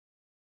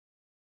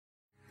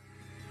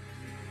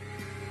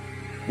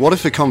What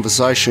if a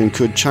conversation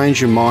could change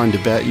your mind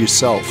about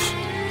yourself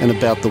and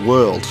about the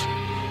world?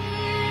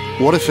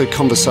 What if a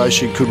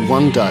conversation could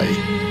one day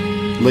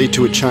lead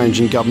to a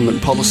change in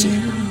government policy?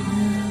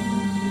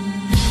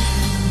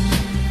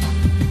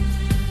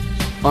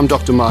 I'm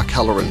Dr. Mark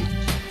Halloran,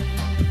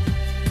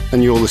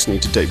 and you're listening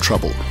to Deep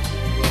Trouble.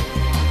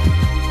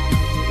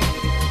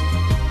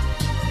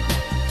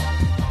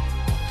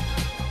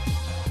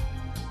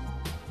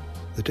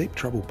 The Deep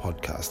Trouble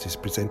podcast is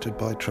presented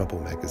by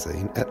Trouble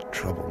Magazine at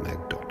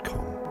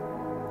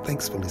troublemag.com.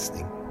 Thanks for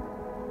listening.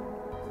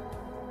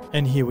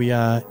 And here we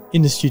are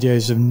in the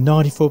studios of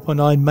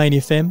 94.9 Main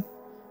FM,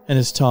 and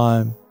it's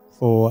time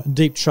for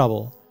Deep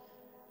Trouble.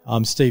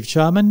 I'm Steve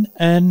Charman,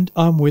 and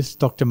I'm with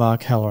Dr.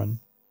 Mark Halloran.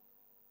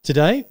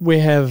 Today we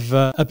have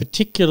a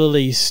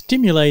particularly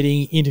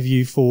stimulating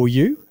interview for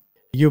you.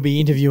 You'll be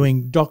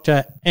interviewing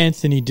Dr.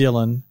 Anthony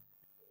Dillon.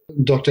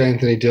 Dr.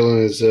 Anthony Dillon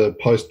is a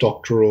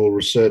postdoctoral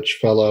research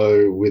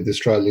fellow with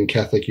Australian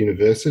Catholic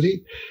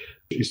University.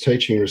 His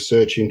teaching and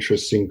research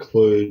interests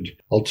include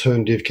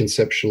alternative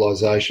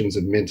conceptualizations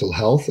of mental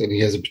health, and he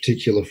has a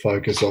particular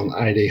focus on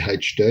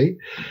ADHD.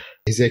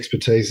 His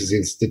expertise is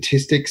in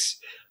statistics,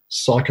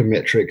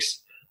 psychometrics,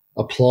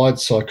 applied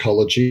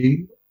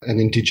psychology, and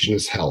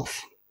Indigenous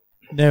health.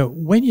 Now,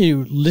 when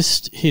you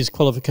list his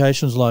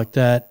qualifications like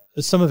that,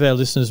 some of our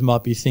listeners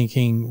might be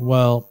thinking,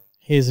 well,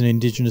 here's an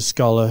Indigenous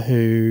scholar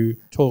who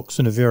talks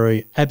in a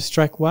very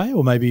abstract way,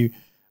 or maybe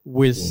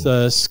with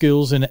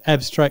skills in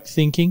abstract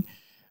thinking.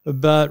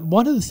 But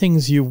one of the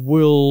things you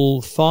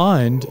will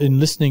find in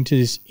listening to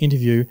this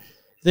interview,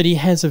 that he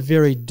has a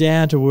very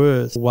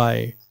down-to-earth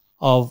way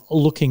of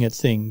looking at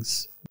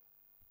things.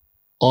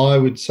 I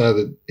would say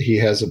that he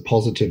has a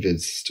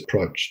positivist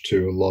approach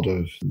to a lot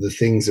of the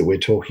things that we're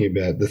talking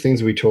about. The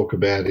things we talk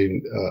about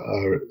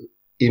are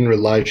in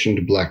relation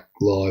to Black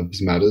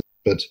Lives Matter,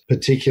 but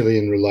particularly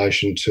in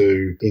relation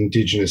to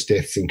Indigenous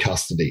deaths in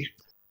custody.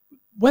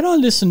 When I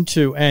listened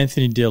to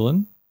Anthony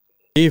Dillon,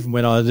 even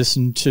when I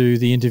listened to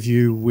the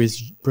interview with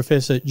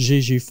Professor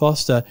Gigi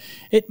Foster,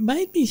 it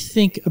made me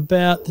think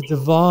about the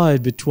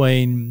divide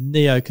between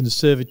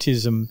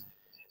neoconservatism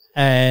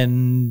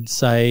and,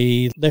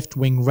 say,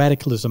 left-wing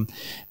radicalism.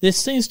 There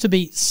seems to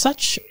be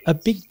such a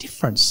big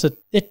difference that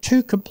they're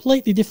two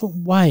completely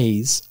different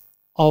ways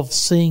of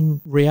seeing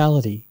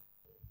reality.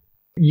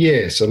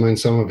 Yes, I mean,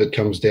 some of it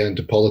comes down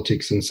to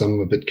politics and some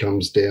of it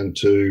comes down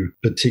to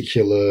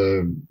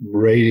particular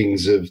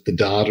readings of the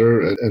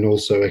data and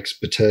also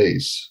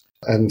expertise.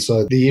 And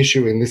so the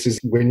issue in this is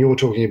when you're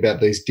talking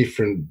about these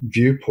different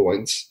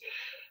viewpoints,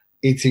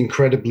 it's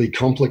incredibly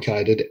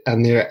complicated,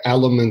 and there are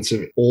elements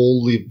of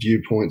all the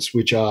viewpoints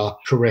which are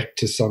correct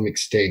to some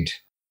extent.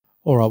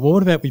 All right, well,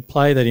 what about we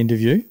play that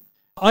interview?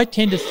 I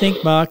tend to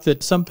think, Mark,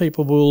 that some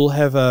people will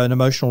have an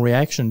emotional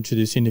reaction to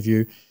this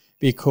interview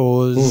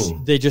because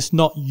they're just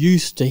not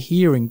used to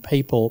hearing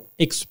people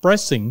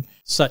expressing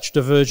such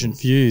divergent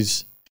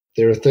views.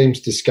 There are themes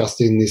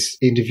discussed in this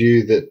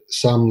interview that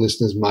some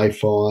listeners may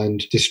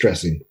find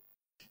distressing.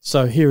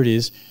 So here it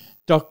is,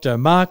 Dr.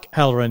 Mark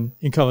Halloran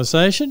in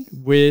conversation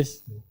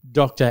with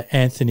Dr.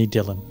 Anthony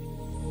Dillon.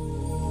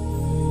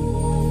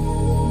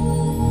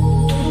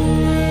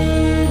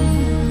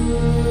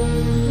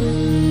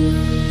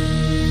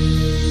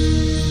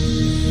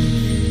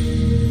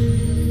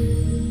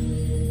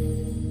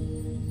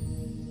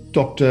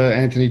 Dr.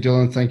 Anthony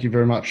Dillon, thank you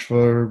very much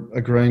for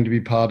agreeing to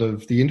be part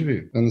of the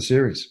interview and the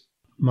series.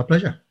 My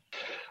pleasure.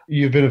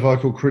 You've been a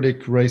vocal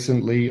critic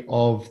recently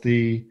of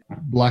the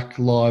Black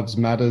Lives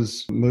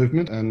Matters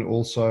movement and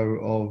also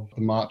of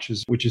the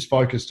marches, which is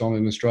focused on,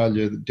 in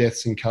Australia, the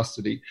deaths in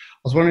custody. I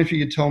was wondering if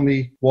you could tell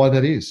me why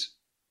that is.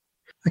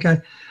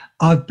 Okay.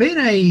 I've been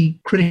a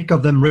critic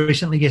of them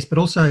recently, yes, but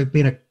also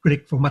been a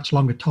critic for a much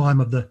longer time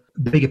of the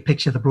bigger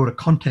picture, the broader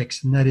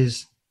context, and that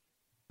is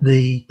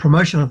the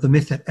promotion of the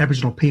myth that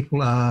Aboriginal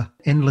people are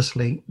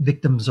endlessly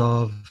victims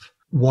of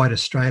white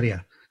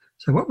Australia.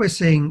 So what we're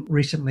seeing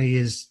recently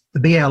is the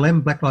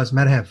BLM, Black Lives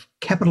Matter, have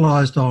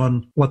capitalised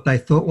on what they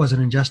thought was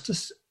an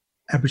injustice,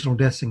 Aboriginal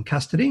deaths in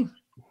custody.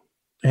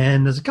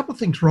 And there's a couple of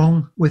things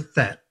wrong with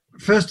that.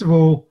 First of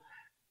all,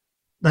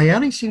 they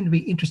only seem to be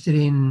interested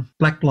in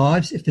black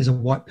lives if there's a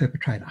white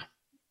perpetrator.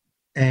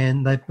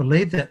 And they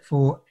believe that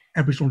for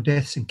Aboriginal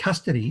deaths in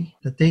custody,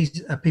 that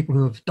these are people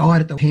who have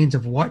died at the hands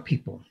of white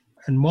people.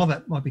 And while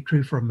that might be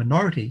true for a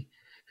minority,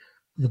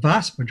 the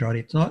vast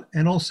majority it's not.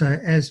 And also,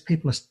 as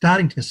people are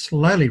starting to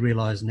slowly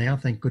realise now,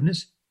 thank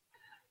goodness,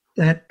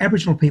 that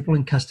Aboriginal people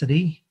in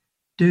custody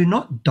do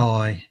not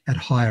die at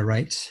higher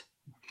rates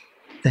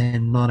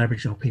than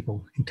non-Aboriginal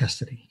people in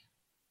custody.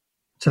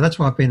 So that's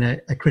why I've been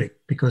a critic,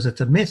 because it's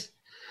a myth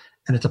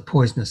and it's a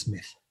poisonous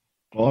myth.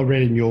 I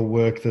read in your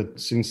work that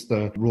since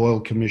the Royal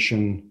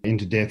Commission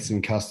into deaths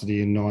in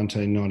custody in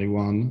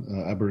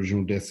 1991,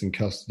 Aboriginal deaths in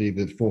custody,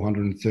 that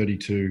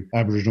 432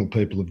 Aboriginal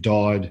people have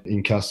died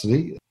in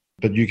custody.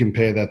 But you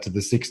compare that to the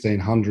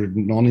 1,600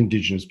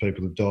 non-Indigenous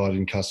people who have died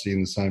in custody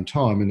in the same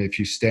time. And if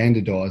you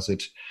standardise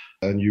it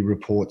and you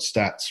report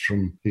stats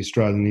from the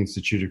Australian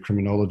Institute of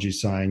Criminology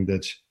saying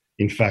that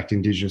in fact,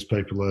 Indigenous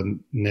people are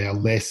now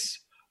less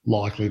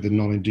likely than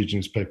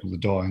non-Indigenous people to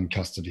die in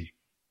custody.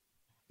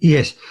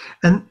 Yes,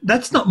 and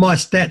that's not my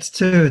stats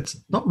too. It's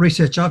not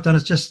research I've done.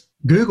 It's just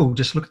Google.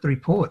 Just look at the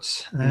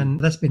reports, and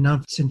that's been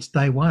known since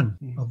day one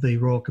of the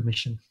Royal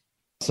Commission.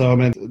 So, I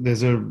mean,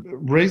 there's a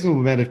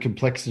reasonable amount of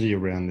complexity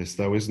around this,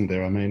 though, isn't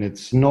there? I mean,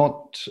 it's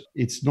not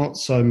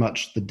so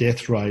much the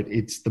death rate,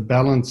 it's the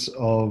balance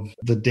of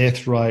the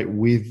death rate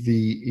with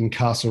the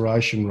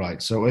incarceration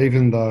rate. So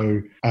even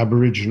though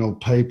Aboriginal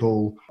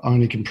people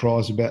only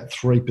comprise about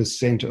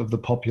 3% of the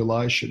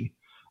population,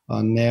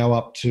 now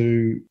up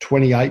to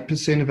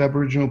 28% of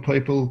Aboriginal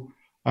people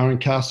are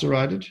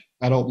incarcerated,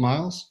 adult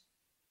males.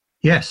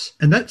 Yes,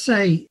 and that's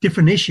a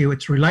different issue.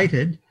 It's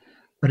related,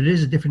 but it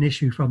is a different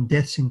issue from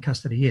deaths in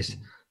custody, yes.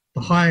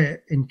 The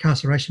higher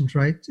incarceration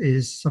rate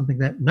is something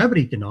that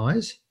nobody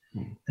denies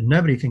and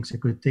nobody thinks a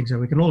good thing. So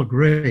we can all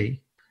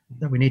agree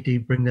that we need to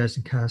bring those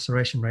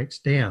incarceration rates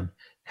down.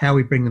 How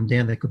we bring them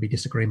down, there could be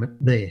disagreement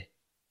there.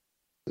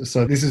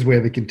 So this is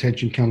where the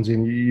contention comes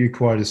in. You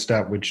quote a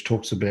stat which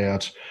talks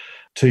about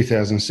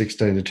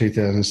 2016 to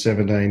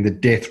 2017, the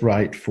death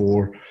rate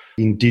for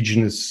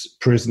Indigenous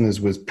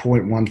prisoners was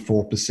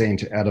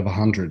 0.14% out of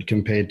 100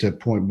 compared to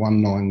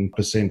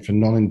 0.19% for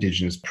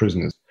non-Indigenous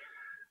prisoners.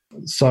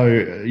 So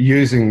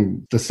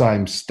using the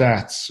same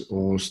stats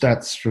or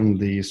stats from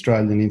the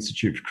Australian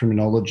Institute for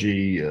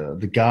Criminology,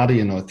 The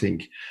Guardian, I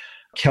think,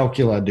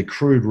 calculated a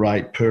crude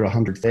rate per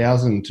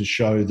 100,000 to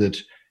show that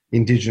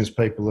Indigenous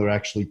people are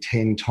actually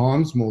 10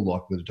 times more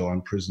likely to die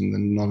in prison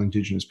than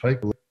non-Indigenous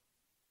people.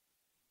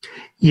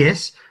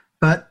 Yes,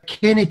 but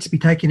can it be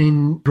taken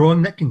in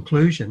drawing that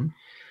conclusion?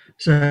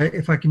 So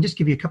if I can just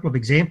give you a couple of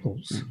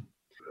examples.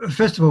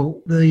 First of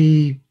all,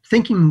 the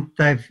thinking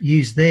they've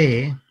used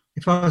there,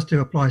 if I was to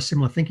apply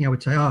similar thinking, I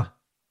would say,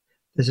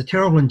 there's a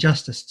terrible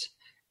injustice.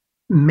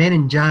 Men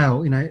in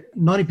jail,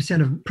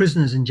 90% of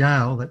prisoners in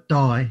jail that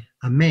die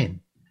are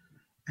men,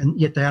 and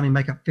yet they only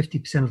make up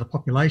 50% of the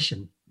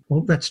population.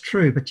 Well, that's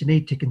true, but you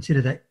need to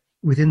consider that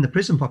within the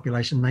prison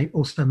population, they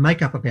also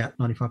make up about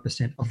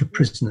 95% of the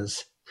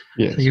prisoners.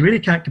 Yes. So you really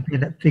can't compare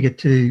that figure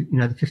to, the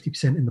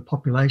 50% in the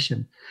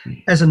population.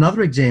 As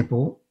another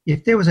example,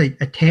 if there was a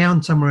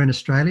town somewhere in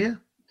Australia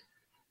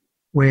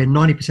where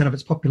 90% of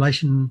its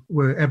population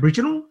were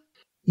Aboriginal,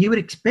 you would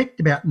expect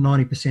about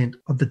 90%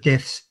 of the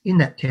deaths in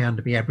that town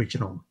to be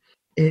Aboriginal.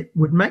 It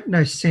would make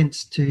no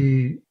sense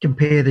to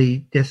compare the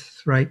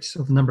death rates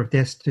of the number of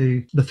deaths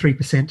to the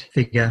 3%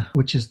 figure,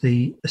 which is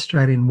the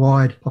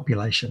Australian-wide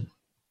population.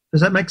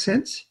 Does that make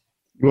sense?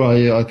 Well,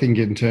 yeah, I think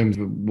in terms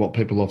of what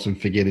people often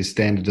forget is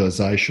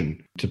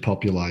standardisation to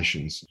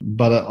populations.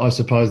 But I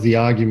suppose the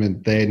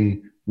argument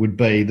then would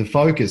be the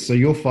focus. So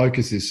your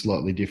focus is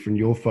slightly different.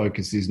 Your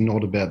focus is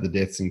not about the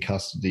deaths in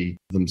custody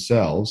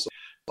themselves.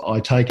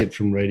 I take it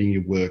from reading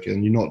your work,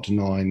 and you're not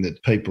denying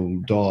that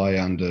people die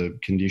under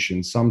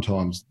conditions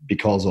sometimes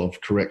because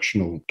of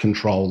correctional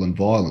control and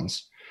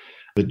violence.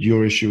 But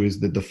your issue is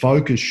that the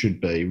focus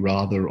should be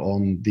rather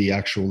on the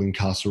actual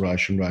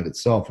incarceration rate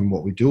itself and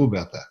what we do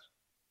about that.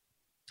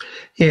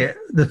 Yeah,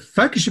 the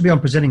focus should be on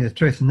presenting the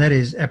truth, and that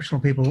is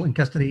Aboriginal people in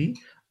custody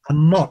are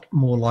not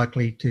more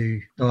likely to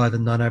die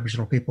than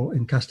non-Aboriginal people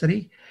in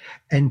custody.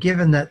 And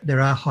given that there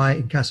are high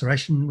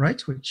incarceration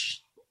rates,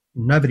 which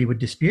nobody would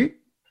dispute,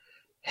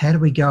 how do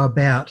we go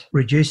about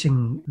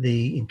reducing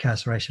the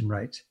incarceration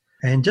rates?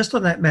 And just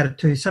on that matter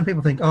too, some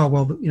people think,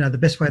 the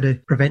best way to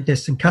prevent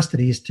deaths in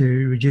custody is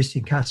to reduce the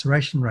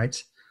incarceration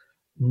rates.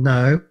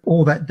 No,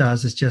 all that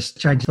does is just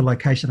change the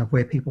location of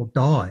where people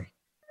die.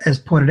 As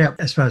pointed out,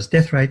 as far as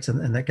death rates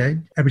and that go,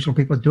 Aboriginal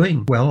people are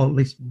doing well, or at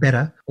least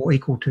better or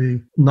equal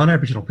to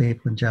non-Aboriginal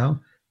people in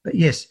jail. But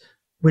yes,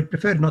 we'd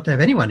prefer not to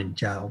have anyone in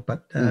jail.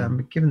 But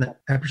given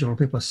that Aboriginal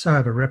people are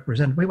so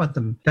overrepresented, we want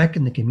them back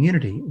in the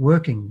community,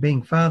 working,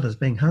 being fathers,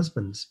 being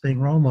husbands, being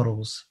role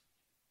models,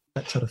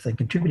 that sort of thing,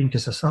 contributing to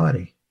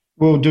society.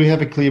 Well, do we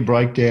have a clear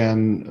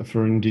breakdown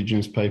for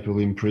Indigenous people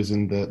in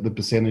prison, the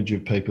percentage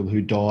of people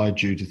who die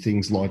due to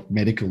things like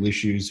medical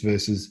issues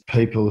versus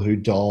people who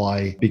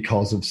die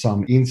because of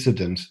some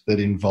incident that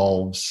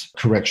involves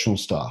correctional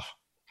staff?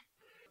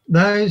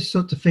 Those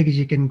sorts of figures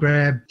you can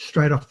grab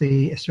straight off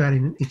the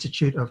Australian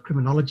Institute of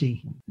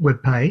Criminology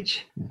webpage,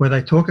 where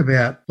they talk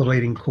about the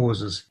leading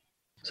causes.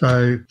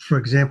 So, for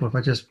example, if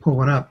I just pull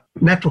one up,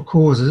 natural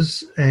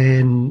causes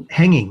and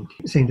hanging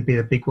seem to be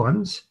the big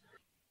ones.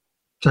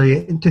 So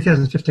in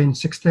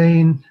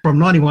 2015-16, from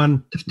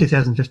 91 to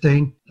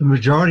 2015, the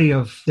majority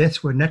of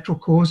deaths were natural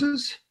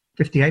causes,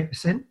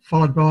 58%,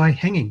 followed by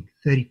hanging,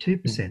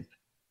 32%.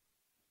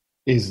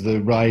 Is the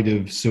rate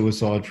of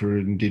suicide for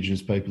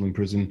Indigenous people in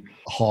prison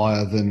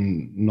higher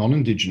than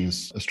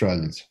non-Indigenous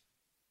Australians?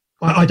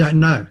 I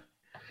don't know.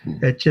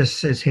 It just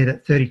says here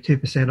that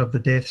 32% of the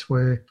deaths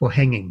were for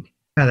hanging.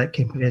 How that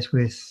compares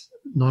with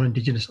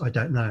non-Indigenous, I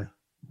don't know.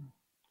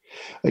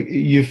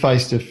 You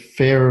faced a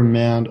fair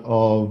amount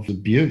of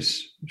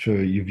abuse for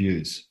your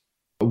views.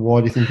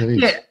 Why do you think that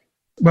is? Yeah,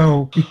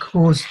 Well,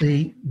 because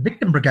the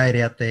victim brigade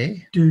out there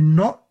do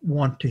not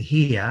want to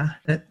hear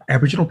that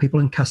Aboriginal people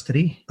in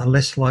custody are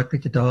less likely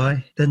to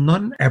die than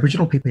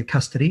non-Aboriginal people in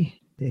custody.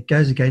 It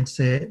goes against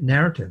their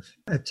narrative.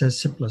 It's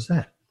as simple as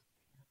that.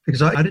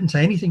 Because I didn't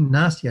say anything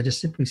nasty. I just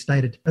simply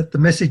stated that the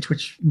message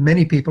which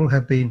many people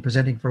have been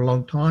presenting for a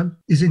long time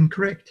is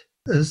incorrect.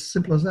 As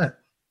simple as that.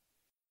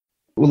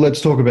 Well,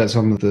 let's talk about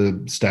some of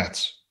the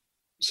stats.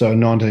 So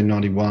in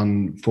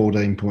 1991,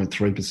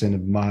 14.3%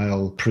 of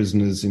male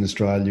prisoners in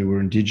Australia were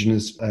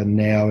Indigenous, and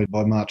now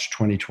by March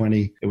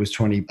 2020, it was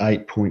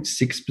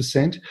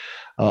 28.6%.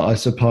 I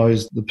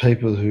suppose the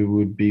people who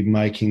would be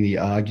making the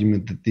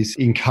argument that this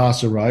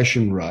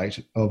incarceration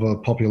rate of a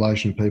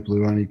population of people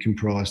who only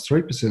comprise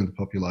 3% of the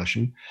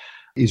population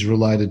is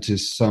related to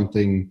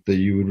something that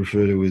you would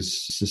refer to as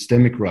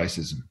systemic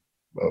racism.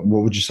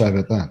 What would you say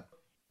about that?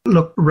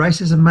 Look,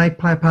 racism may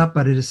play a part,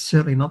 but it is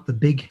certainly not the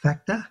big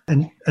factor.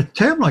 And a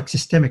term like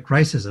systemic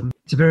racism,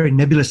 it's a very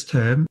nebulous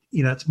term.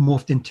 It's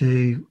morphed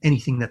into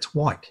anything that's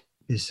white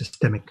is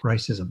systemic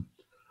racism.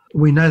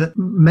 We know that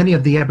many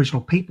of the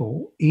Aboriginal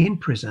people in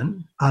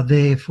prison are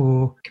there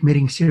for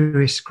committing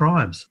serious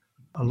crimes.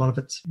 A lot of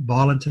it's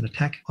violence and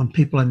attack on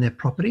people and their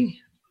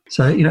property.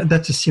 So,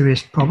 that's a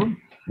serious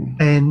problem.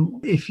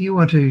 And if you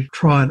want to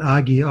try and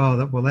argue,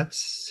 that's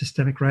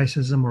systemic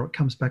racism, or it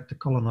comes back to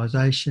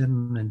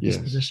colonisation and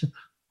disposition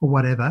or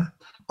whatever,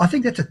 I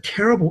think that's a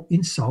terrible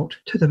insult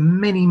to the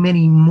many,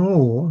 many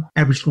more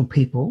Aboriginal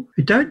people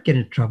who don't get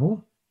into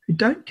trouble, who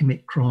don't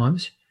commit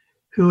crimes,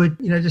 who are,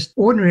 just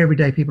ordinary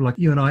everyday people like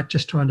you and I,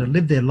 just trying to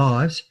live their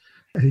lives,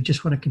 who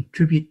just want to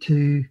contribute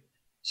to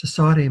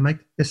society and make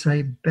this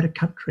a better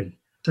country.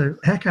 So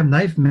how come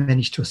they've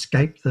managed to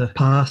escape the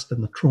past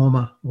and the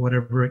trauma or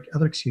whatever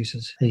other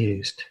excuses they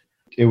used?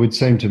 It would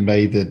seem to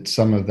me that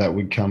some of that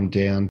would come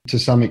down to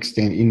some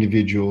extent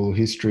individual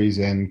histories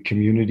and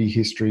community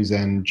histories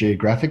and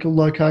geographical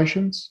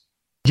locations.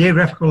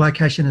 Geographical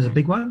location is a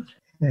big one.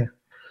 Yeah.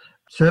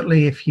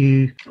 Certainly if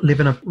you live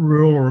in a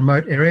rural or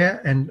remote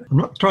area, and I'm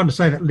not trying to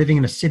say that living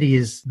in a city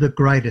is the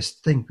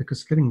greatest thing,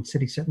 because living in a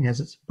city certainly has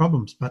its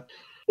problems, but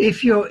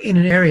if you're in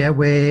an area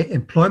where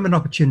employment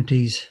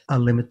opportunities are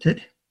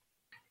limited,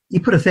 you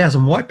put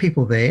 1,000 white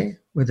people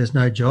there where there's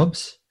no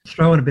jobs,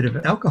 throw in a bit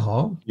of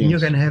alcohol, and you're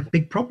going to have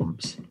big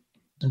problems.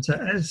 And so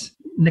as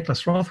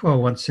Nicholas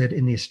Rothwell once said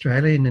in The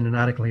Australian in an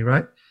article he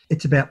wrote,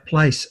 it's about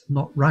place,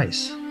 not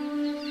race.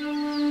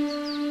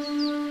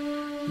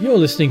 You're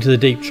listening to the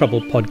Deep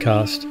Trouble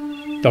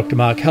podcast. Dr.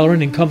 Mark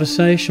Halloran in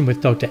conversation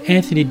with Dr.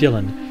 Anthony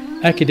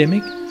Dillon,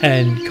 academic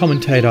and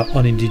commentator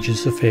on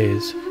Indigenous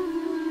affairs.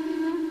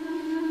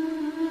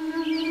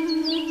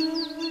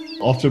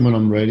 Often when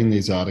I'm reading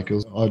these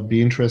articles, I'd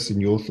be interested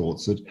in your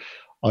thoughts. That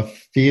I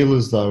feel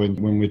as though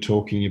when we're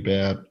talking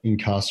about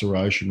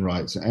incarceration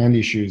rates and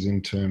issues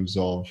in terms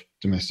of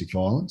domestic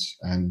violence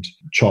and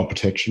child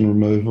protection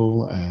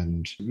removal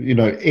and,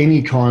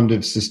 any kind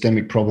of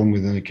systemic problem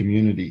within a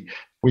community,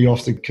 we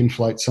often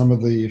conflate some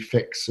of the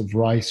effects of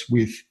race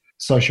with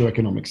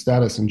socioeconomic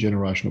status and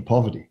generational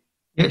poverty.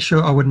 Yeah,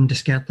 sure. I wouldn't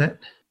discount that.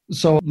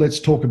 So let's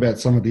talk about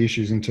some of the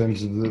issues in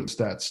terms of the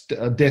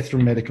stats. Death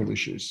from medical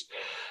issues.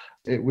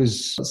 It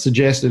was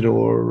suggested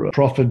or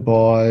proffered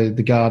by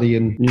the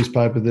Guardian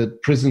newspaper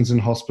that prisons and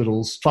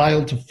hospitals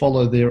failed to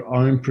follow their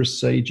own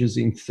procedures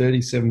in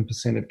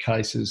 37% of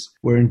cases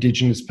where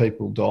Indigenous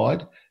people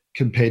died,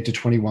 compared to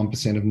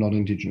 21% of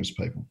non-Indigenous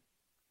people.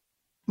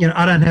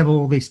 I don't have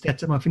all these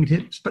stats at my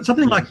fingertips, but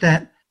something like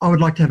that, I would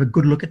like to have a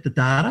good look at the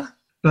data.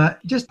 But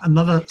just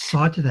another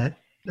side to that,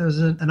 there was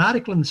an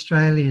article in The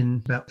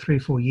Australian about 3 or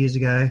 4 years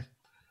ago.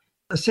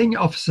 A senior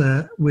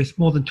officer with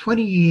more than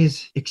 20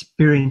 years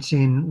experience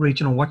in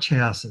regional watch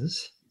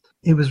houses,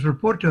 he was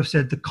reported to have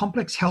said the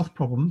complex health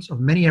problems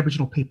of many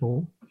Aboriginal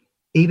people,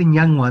 even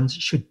young ones,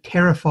 should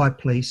terrify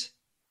police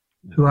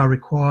who are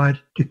required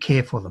to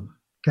care for them.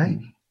 Okay?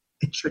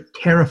 It should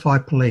terrify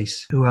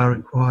police who are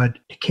required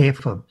to care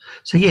for them.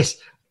 So yes,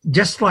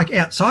 just like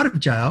outside of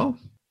jail,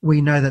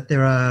 we know that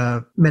there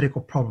are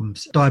medical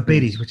problems,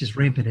 diabetes, which is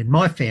rampant in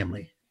my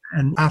family.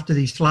 And after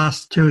these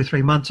last 2 or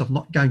 3 months of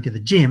not going to the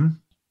gym,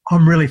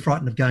 I'm really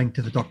frightened of going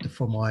to the doctor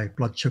for my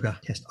blood sugar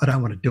test. I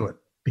don't want to do it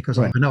because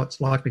I know it's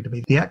likely to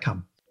be the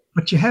outcome.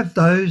 But you have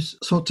those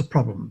sorts of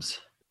problems.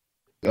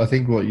 I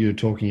think what you're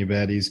talking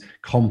about is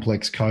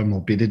complex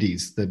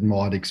comorbidities that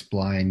might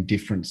explain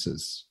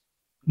differences.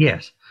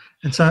 Yes.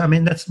 And so,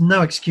 that's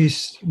no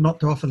excuse not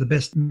to offer the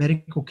best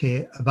medical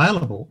care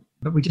available,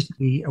 but we just need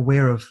to be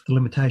aware of the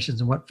limitations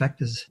and what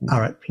factors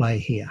are at play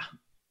here.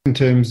 In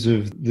terms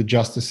of the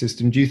justice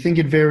system, do you think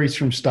it varies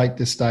from state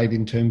to state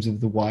in terms of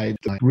the way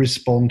they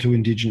respond to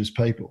Indigenous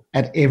people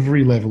at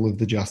every level of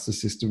the justice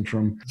system,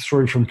 from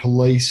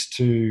police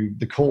to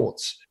the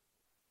courts?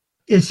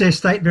 Is there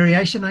state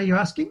variation, are you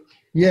asking?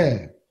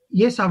 Yeah.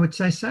 Yes, I would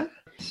say so.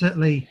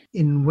 Certainly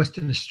in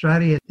Western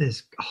Australia,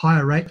 there's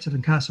higher rates of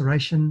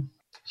incarceration.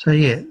 So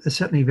yeah, there's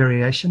certainly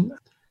variation.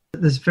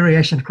 There's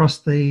variation across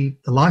the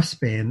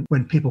lifespan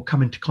when people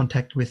come into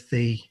contact with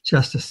the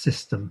justice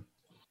system.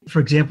 For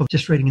example,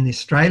 just reading in The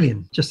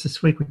Australian just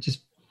this week, which is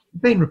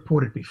been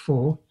reported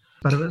before,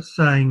 but it was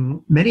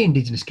saying many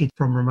Indigenous kids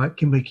from remote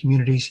Kimberley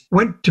communities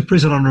went to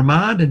prison on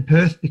remand in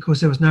Perth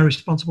because there was no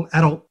responsible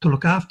adult to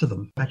look after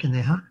them back in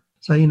their home.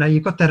 So,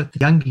 you've got that at the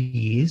younger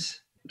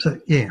years. So,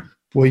 yeah.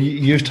 Well,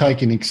 you've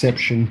taken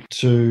exception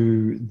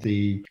to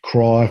the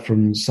cry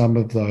from some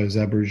of those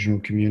Aboriginal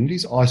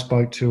communities. I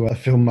spoke to a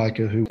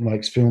filmmaker who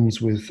makes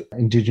films with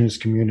Indigenous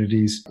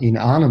communities in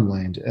Arnhem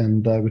Land,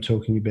 and they were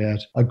talking about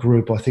a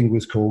group I think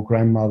was called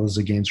Grandmothers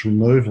Against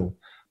Removal.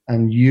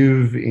 And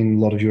you've, in a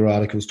lot of your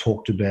articles,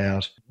 talked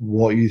about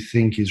what you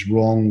think is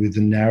wrong with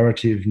the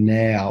narrative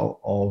now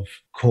of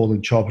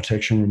calling child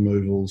protection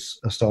removals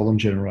a stolen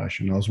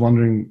generation. I was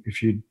wondering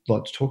if you'd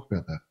like to talk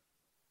about that.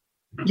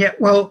 Yeah,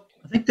 well,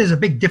 I think there's a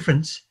big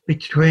difference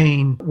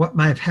between what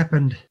may have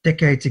happened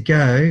decades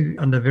ago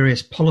under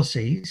various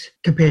policies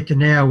compared to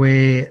now,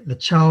 where the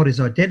child is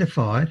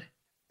identified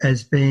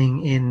as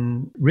being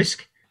in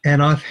risk.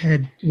 And I've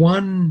had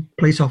one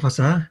police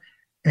officer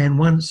and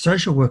one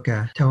social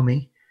worker tell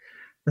me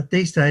that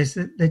these days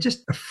they're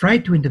just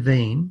afraid to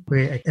intervene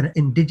where an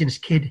Indigenous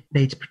kid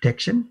needs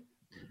protection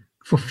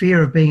for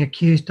fear of being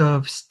accused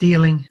of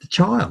stealing the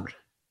child.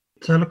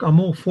 So look, I'm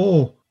all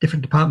for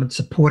different departments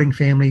supporting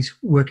families,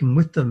 working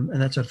with them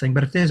and that sort of thing.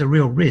 But if there's a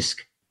real risk,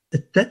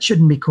 that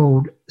shouldn't be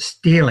called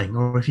stealing.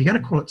 Or if you're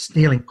going to call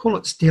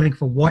it stealing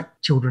for white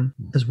children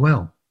as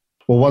well.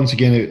 Well, once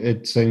again,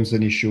 it seems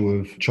an issue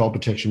of child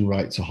protection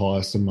rates are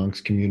highest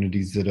amongst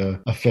communities that are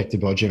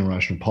affected by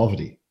generational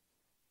poverty.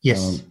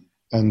 Yes.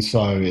 And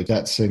so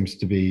that seems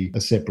to be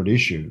a separate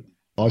issue.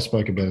 I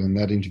spoke about it in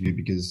that interview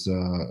because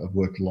I've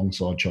worked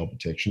alongside child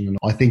protection, and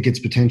I think it's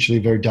potentially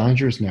a very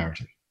dangerous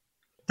narrative.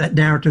 That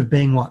narrative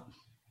being what?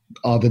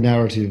 The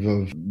narrative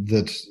of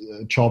that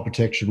child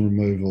protection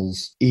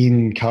removals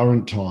in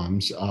current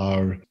times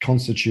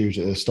constitute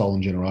a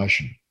stolen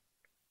generation.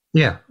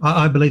 Yeah,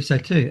 I believe so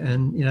too.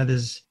 And,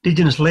 there's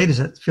Indigenous leaders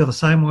that feel the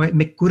same way.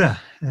 Mick Gooda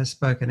has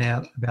spoken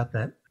out about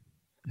that.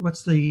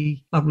 What's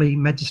the lovely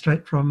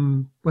magistrate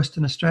from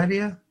Western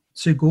Australia?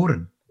 Sue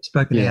Gordon,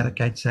 spoken out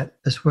against that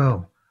as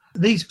well.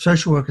 These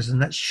social workers and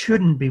that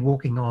shouldn't be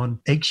walking on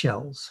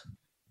eggshells.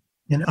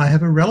 And I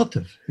have a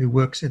relative who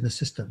works in the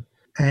system,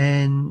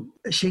 and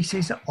she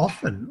sees it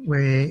often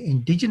where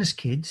Indigenous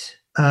kids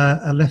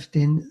are left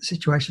in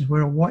situations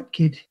where a white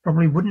kid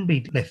probably wouldn't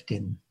be left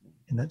in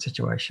that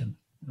situation.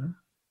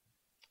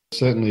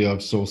 Certainly,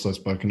 I've also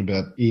spoken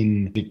about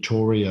in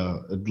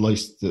Victoria, at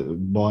least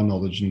my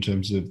knowledge in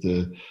terms of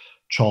the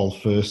child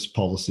first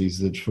policies,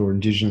 that for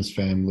Indigenous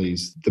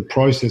families, the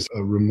process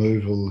of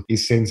removal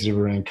is sensitive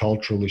around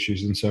cultural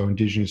issues. And so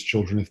Indigenous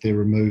children, if they're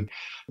removed,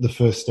 the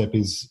first step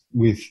is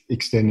with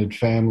extended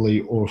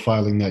family or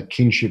failing that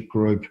kinship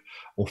group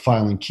or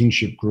failing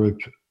kinship group,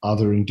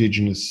 other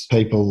Indigenous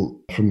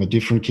people from a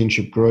different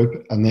kinship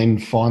group, and then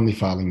finally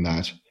failing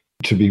that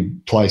to be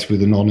placed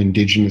with a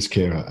non-Indigenous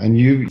carer. And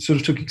you sort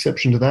of took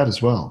exception to that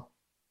as well.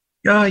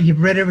 Oh,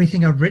 you've read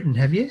everything I've written,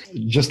 have you?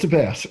 Just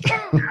about.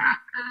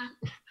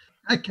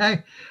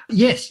 Okay.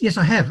 Yes,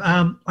 I have.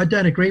 I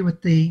don't agree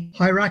with the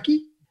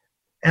hierarchy,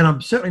 and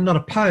I'm certainly not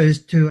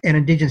opposed to an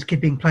Indigenous kid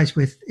being placed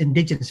with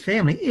Indigenous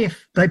family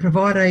if they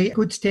provide a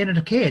good standard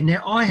of care.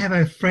 Now, I have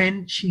a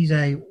friend, she's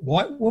a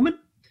white woman,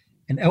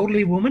 an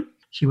elderly woman.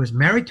 She was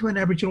married to an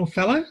Aboriginal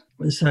fellow,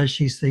 so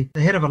she's the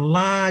head of a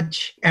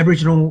large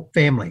Aboriginal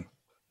family.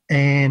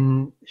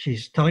 And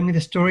she's telling me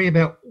the story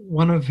about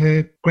one of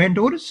her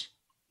granddaughters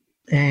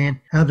and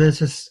how there's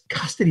this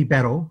custody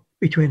battle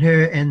between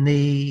her and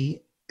the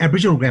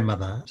Aboriginal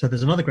grandmother. So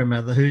there's another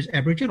grandmother who's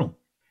Aboriginal.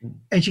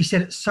 And she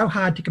said it's so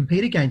hard to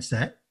compete against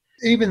that,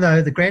 even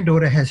though the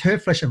granddaughter has her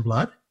flesh and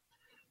blood,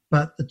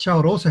 but the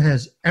child also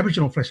has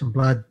Aboriginal flesh and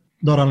blood,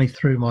 not only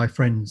through my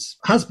friend's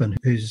husband,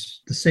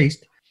 who's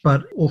deceased,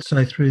 but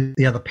also through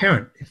the other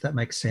parent, if that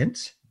makes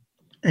sense.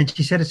 And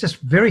she said it's just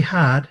very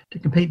hard to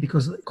compete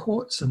because the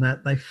courts and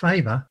that, they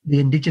favour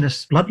the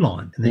Indigenous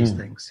bloodline in these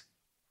things.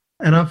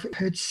 And I've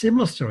heard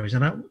similar stories,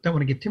 and I don't want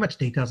to give too much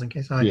details in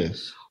case I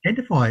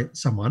identify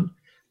someone,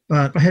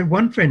 but I had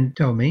one friend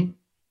tell me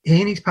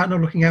he and his partner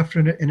were looking after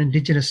an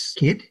Indigenous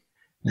kid.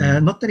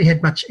 Not that he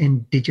had much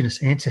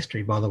Indigenous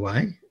ancestry, by the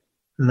way.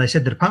 And they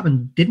said the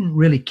department didn't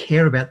really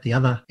care about the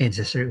other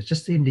ancestry. It was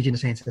just the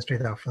Indigenous ancestry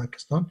they were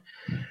focused on.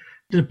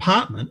 The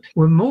department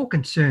were more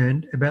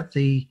concerned about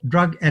the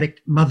drug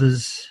addict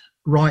mother's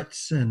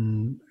rights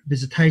and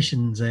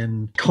visitations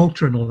and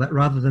culture and all that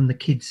rather than the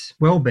kid's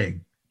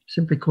well-being,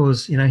 simply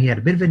because, he had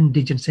a bit of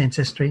Indigenous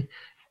ancestry,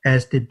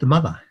 as did the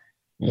mother,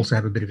 also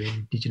have a bit of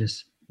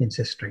Indigenous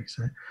ancestry.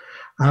 So,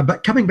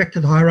 but coming back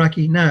to the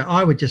hierarchy, no,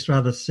 I would just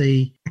rather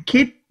see a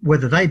kid,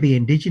 whether they be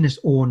Indigenous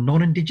or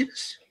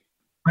non-Indigenous,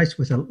 placed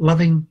with a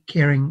loving,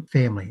 caring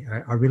family.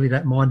 I really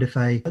don't mind if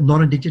a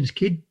non-Indigenous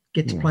kid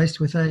gets placed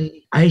with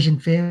a Asian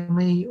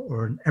family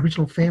or an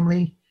Aboriginal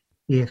family.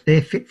 If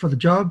they're fit for the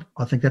job,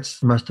 I think that's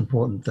the most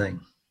important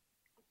thing.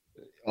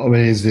 I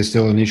mean, is there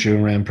still an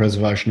issue around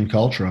preservation of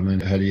culture? I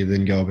mean, how do you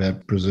then go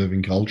about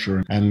preserving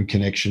culture and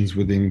connections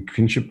within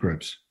kinship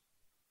groups?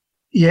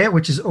 Yeah,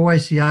 which is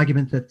always the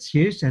argument that's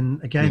used. And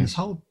again, this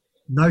whole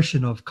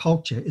notion of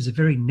culture is a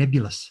very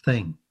nebulous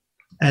thing.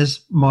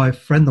 As my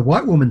friend, the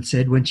white woman,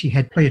 said when she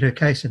had pleaded her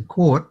case in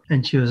court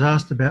and she was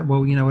asked about,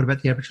 well, what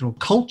about the Aboriginal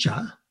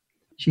culture?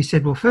 She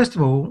said, well, first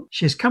of all,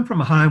 she has come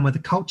from a home where the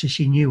culture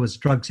she knew was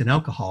drugs and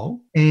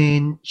alcohol,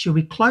 and she'll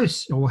be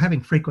close or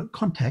having frequent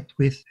contact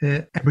with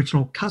her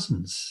Aboriginal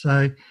cousins.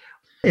 So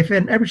if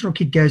an Aboriginal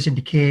kid goes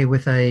into care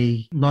with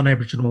a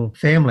non-Aboriginal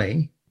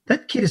family,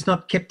 that kid is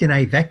not kept in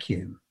a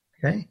vacuum,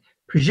 okay?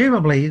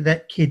 Presumably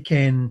that kid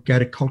can go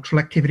to cultural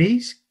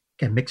activities,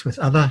 can mix with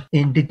other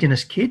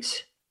Indigenous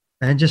kids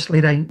and just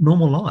lead a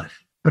normal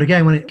life. But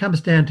again, when it comes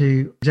down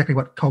to exactly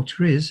what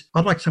culture is,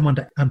 I'd like someone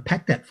to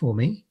unpack that for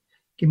me,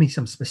 give me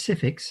some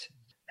specifics,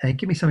 and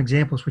give me some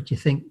examples which you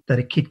think that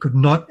a kid could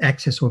not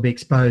access or be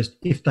exposed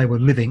if they were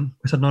living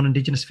with a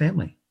non-Indigenous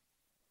family.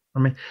 I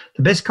mean,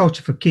 the best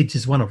culture for kids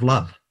is one of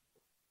love.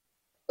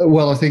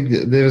 Well, I think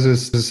there's a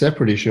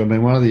separate issue. I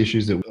mean, one of the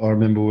issues that I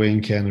remember we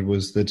encountered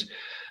was that,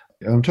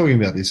 I'm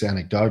talking about this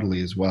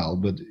anecdotally as well,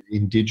 but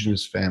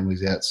Indigenous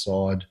families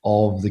outside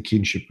of the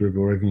kinship group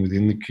or even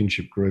within the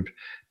kinship group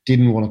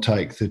didn't want to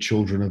take the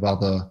children of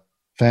other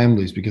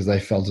families because they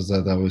felt as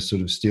though they were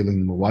sort of stealing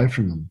them away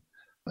from them.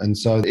 And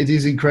so it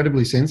is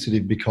incredibly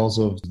sensitive because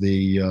of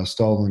the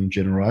stolen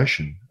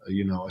generation.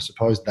 I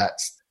suppose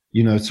that's,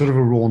 sort of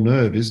a raw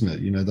nerve, isn't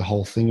it? The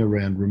whole thing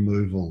around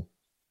removal.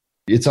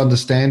 It's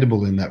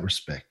understandable in that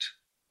respect.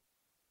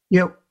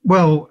 Yeah,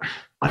 well,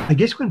 I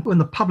guess when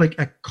the public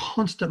are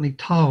constantly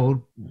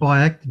told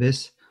by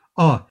activists,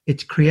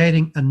 it's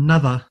creating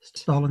another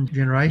stolen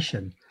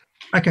generation.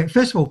 Okay,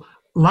 first of all,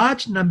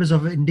 large numbers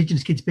of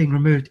Indigenous kids being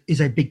removed is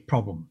a big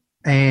problem,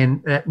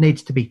 and it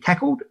needs to be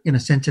tackled in a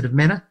sensitive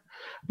manner.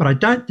 But I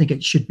don't think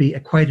it should be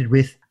equated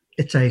with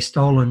it's a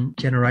stolen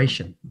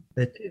generation.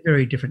 They're two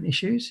very different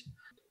issues.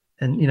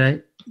 And,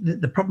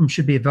 the problem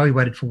should be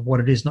evaluated for what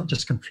it is, not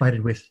just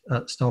conflated with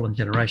stolen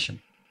generation.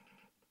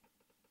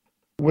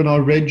 When I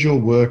read your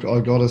work, I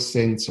got a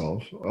sense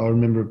of, I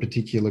remember a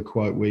particular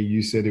quote where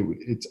you said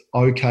it's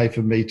okay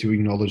for me to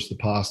acknowledge the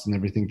past and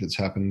everything that's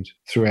happened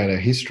throughout our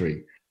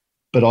history,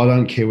 but I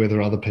don't care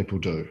whether other people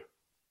do.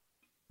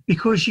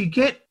 Because you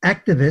get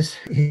activists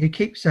who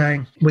keep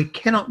saying we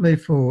cannot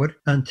move forward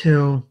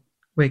until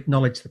we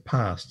acknowledge the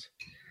past.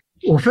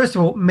 Well, first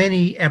of all,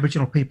 many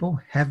Aboriginal people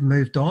have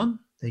moved on.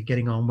 They're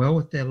getting on well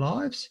with their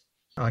lives.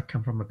 I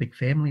come from a big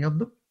family of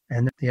them,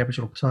 and the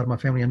Aboriginal side of my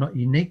family are not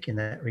unique in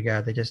that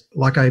regard. They're just,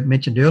 like I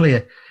mentioned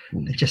earlier,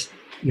 they're just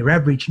your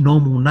average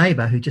normal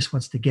neighbour who just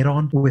wants to get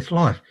on with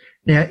life.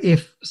 Now,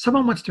 if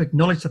someone wants to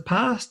acknowledge the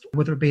past,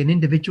 whether it be an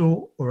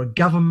individual or a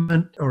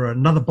government or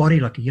another body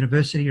like a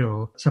university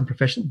or some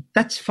profession,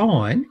 that's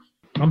fine.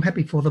 I'm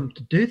happy for them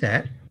to do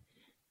that,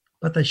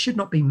 but they should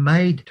not be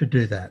made to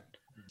do that.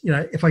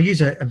 If I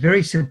use a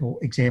very simple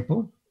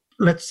example,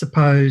 let's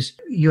suppose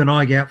you and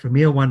I go out for a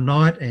meal one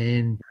night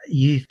and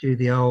you do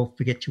the old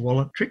forget your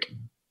wallet trick.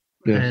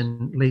 Yes.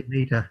 And leave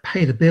me to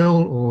pay the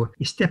bill, or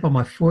you step on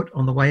my foot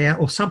on the way out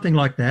or something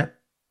like that.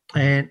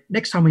 And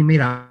next time we meet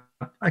up,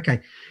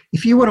 okay,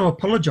 if you want to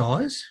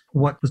apologise for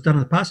what was done in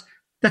the past,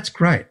 that's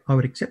great. I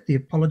would accept the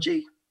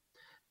apology,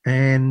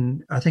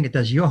 and I think it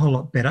does you a whole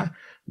lot better.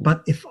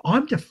 But if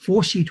I'm to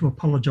force you to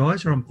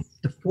apologise, or I'm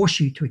to force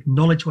you to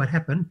acknowledge what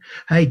happened,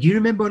 hey, do you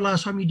remember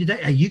last time you did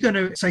that? Are you going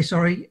to say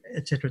sorry,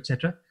 et cetera, et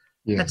cetera?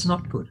 Yeah. That's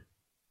not good.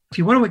 If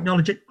you want to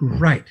acknowledge it,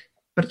 great.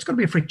 But it's got to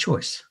be a free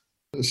choice.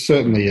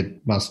 Certainly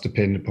it must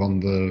depend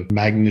upon the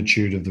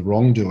magnitude of the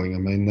wrongdoing. I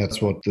mean,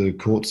 that's what the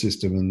court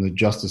system and the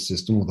justice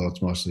system, although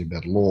it's mostly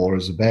about law,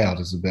 is about,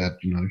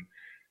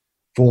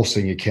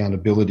 forcing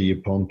accountability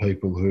upon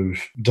people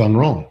who've done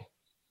wrong.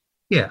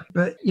 Yeah,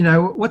 but,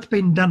 what's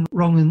been done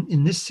wrong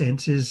in this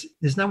sense is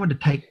there's no one to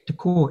take to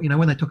court.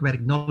 When they talk about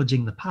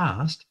acknowledging the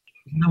past,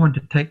 there's no one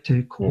to take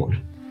to court.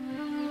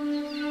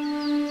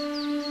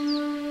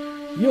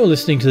 You're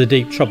listening to the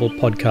Deep Trouble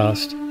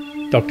podcast.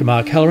 Dr.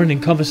 Mark Halloran in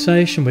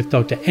conversation with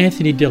Dr.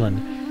 Anthony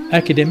Dillon,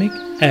 academic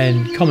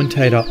and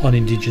commentator on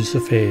Indigenous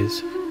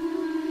affairs.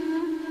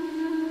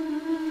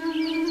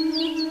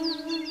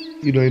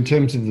 In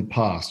terms of the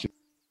past,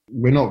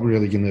 we're not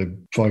really going to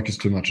focus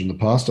too much on the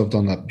past. I've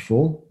done that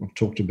before. I've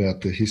talked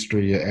about the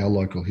history, our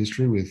local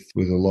history with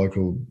a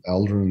local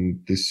elder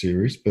in this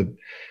series. But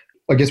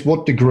I guess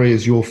what degree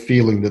is your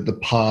feeling that the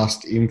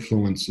past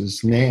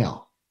influences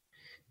now?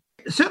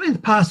 Certainly the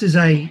past is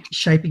a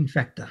shaping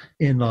factor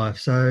in life.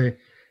 So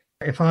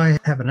if I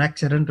have an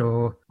accident,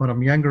 or when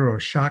I'm younger, or a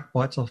shark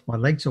bites off my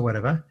legs or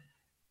whatever,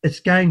 it's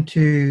going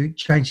to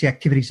change the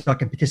activities that I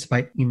can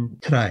participate in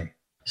today.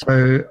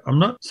 So I'm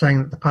not saying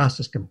that the past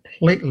is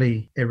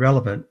completely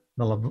irrelevant,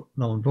 null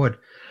and void.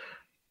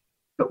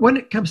 But when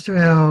it comes to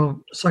our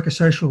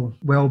psychosocial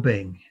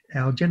well-being,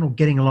 our general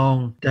getting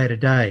along day to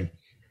day,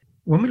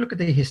 when we look at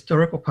the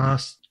historical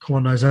past,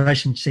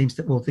 colonisation seems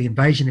that, the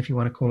invasion, if you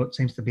want to call it,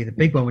 seems to be the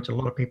big one, which a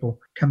lot of people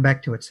come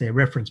back to. It's their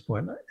reference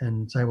point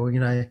and say,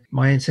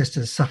 my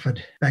ancestors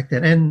suffered back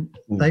then, and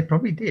they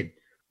probably did.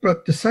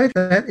 But to say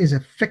that is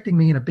affecting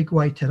me in a big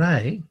way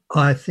today,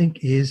 I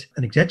think is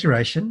an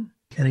exaggeration,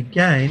 And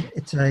again,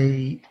 it's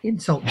a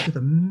insult to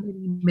the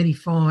many, many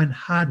fine,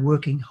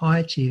 hard-working,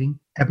 high-achieving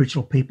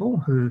Aboriginal people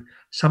who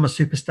some are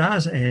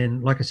superstars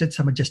and, like I said,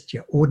 some are just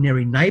your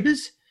ordinary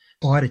neighbours,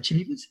 quiet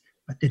achievers,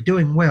 but they're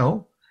doing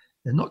well.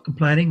 They're not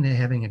complaining. They're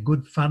having a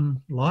good,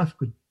 fun life,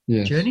 good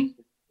journey.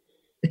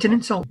 It's an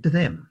insult to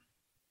them.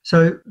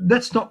 So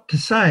that's not to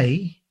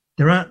say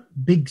there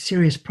aren't big,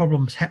 serious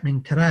problems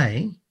happening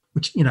today,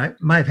 which, you know,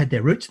 may have had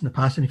their roots in the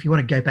past. And if you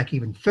want to go back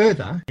even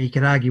further, you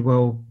could argue,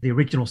 well, the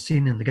original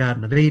sin in the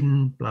Garden of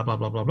Eden, blah, blah,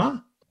 blah, blah,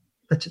 blah.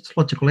 That's its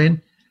logical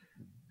end.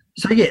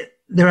 So, yeah,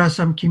 there are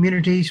some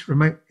communities,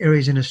 remote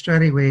areas in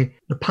Australia where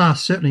the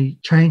past certainly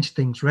changed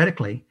things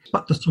radically.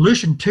 But the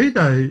solution to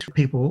those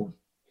people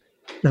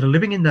that are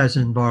living in those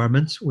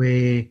environments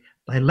where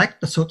they lack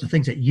the sorts of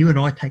things that you and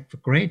I take for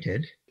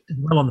granted,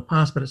 well on the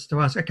past, but it's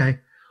to ask, okay,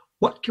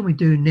 what can we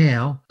do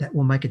now that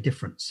will make a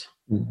difference?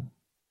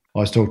 I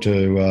was talking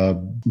to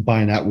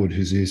Bain Atwood,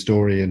 who's a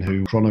historian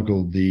who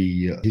chronicled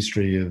the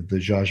history of the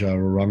Dja Dja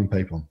Wurrung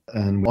people.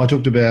 And I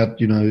talked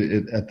about, you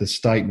know, at the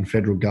state and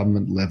federal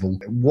government level,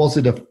 was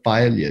it a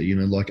failure? You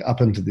know, like up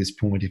until this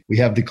point, if we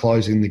have the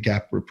Closing the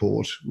Gap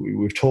report,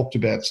 we've talked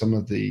about some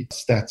of the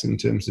stats in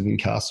terms of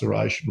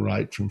incarceration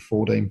rate from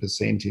 14%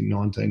 in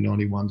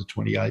 1991 to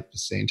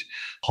 28%,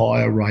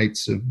 higher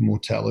rates of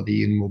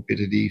mortality and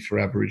morbidity for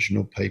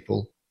Aboriginal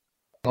people.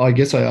 I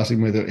guess I asked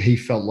him whether he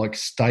felt like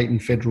state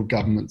and federal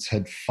governments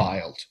had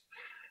failed.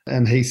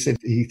 And he said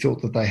he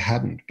thought that they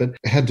hadn't. But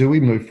how do we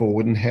move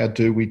forward and how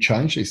do we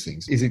change these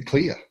things? Is it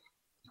clear?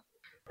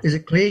 Is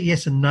it clear?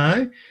 Yes and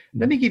no.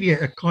 Let me give you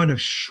a kind of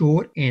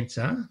short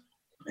answer.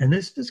 And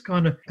this is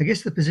kind of, I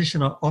guess, the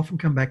position I often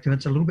come back to.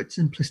 It's a little bit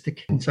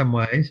simplistic in some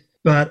ways.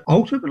 But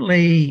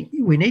ultimately,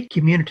 we need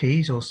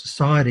communities or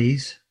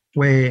societies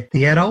where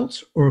the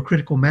adults or a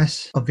critical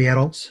mass of the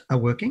adults are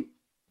working.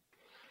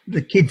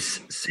 The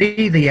kids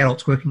see the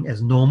adults working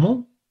as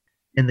normal,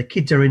 and the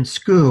kids are in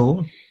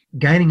school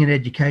gaining an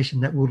education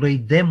that will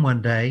lead them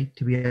one day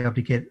to be able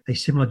to get a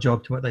similar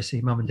job to what they see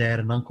mum and dad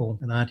and uncle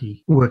and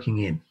auntie working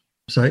in.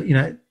 So, you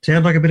know, it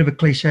sounds like a bit of a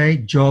cliche,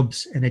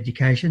 jobs and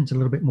education. It's a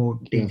little bit more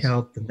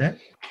detailed than that,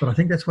 but I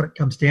think that's what it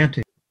comes down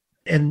to.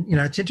 And, you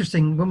know, it's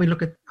interesting when we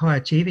look at high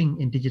achieving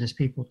Indigenous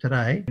people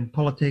today in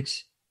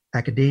politics,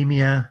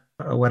 academia,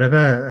 or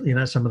whatever, you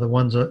know, some of the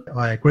ones that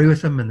I agree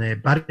with them and they're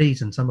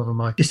buddies, and some of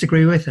them I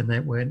disagree with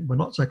and we're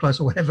not so close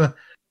or whatever.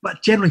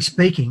 But generally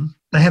speaking,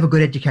 they have a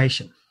good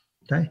education,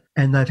 okay?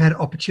 And they've had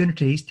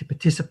opportunities to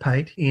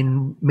participate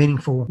in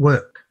meaningful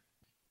work.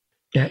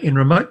 Now, in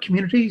remote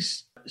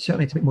communities,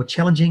 certainly it's a bit more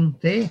challenging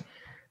there.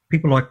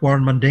 People like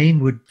Warren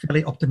Mundine would be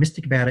fairly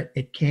optimistic about it.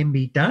 It can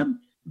be done,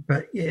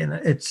 but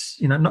it's,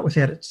 you know, not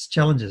without its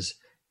challenges.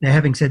 Now,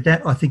 having said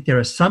that, I think there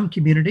are some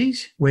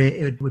communities where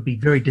it would be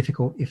very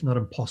difficult, if not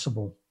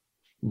impossible,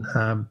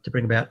 to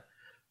bring about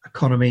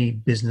economy,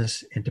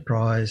 business,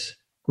 enterprise,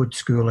 good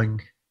schooling,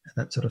 and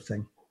that sort of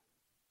thing.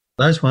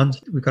 Those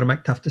ones, we've got to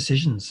make tough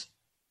decisions.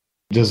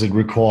 Does it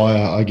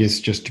require, I guess,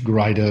 just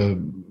greater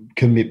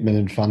commitment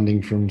and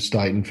funding from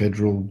state and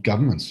federal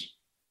governments?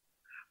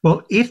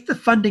 Well, if the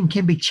funding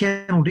can be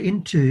channeled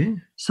into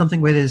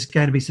something where there's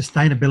going to be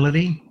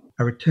sustainability,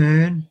 a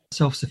return,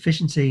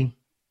 self-sufficiency,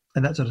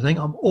 and that sort of thing,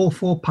 I'm all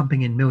for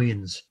pumping in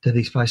millions to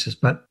these places.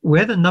 But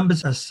where the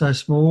numbers are so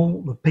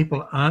small, the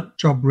people aren't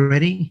job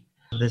ready,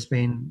 there's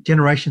been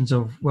generations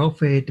of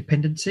welfare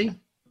dependency,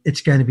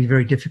 it's going to be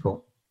very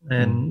difficult.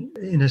 And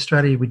in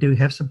Australia, we do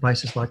have some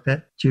places like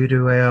that due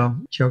to our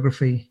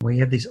geography. We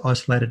have these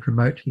isolated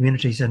remote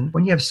communities. And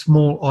when you have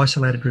small,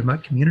 isolated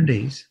remote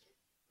communities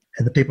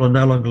and the people are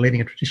no longer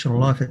leading a traditional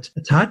life,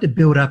 it's hard to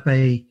build up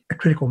a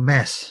critical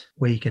mass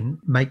where you can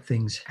make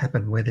things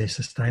happen where they're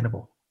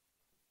sustainable.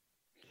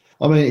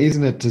 I mean,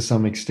 isn't it to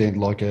some extent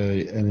like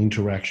an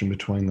interaction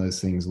between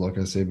those things, like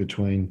I said,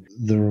 between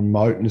the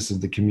remoteness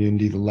of the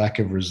community, the lack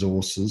of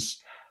resources,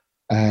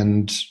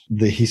 and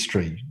the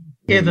history?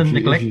 Yeah, the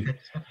neglect.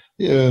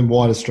 And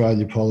White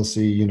Australia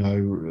policy, you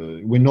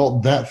know, we're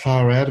not that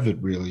far out of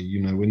it, really.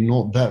 You know, we're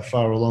not that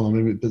far along.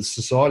 I mean, but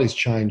society's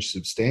changed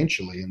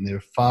substantially, and there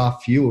are far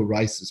fewer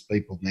racist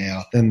people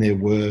now than there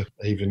were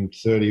even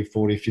 30,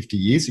 40, 50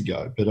 years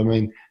ago. But I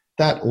mean,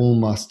 that all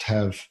must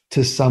have,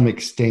 to some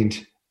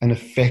extent, an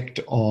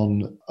effect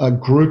on a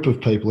group of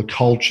people, a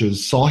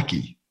culture's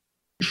psyche.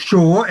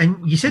 Sure,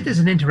 and you said there's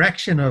an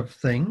interaction of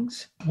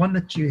things. One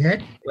that you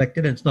had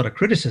collected, and it's not a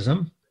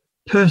criticism,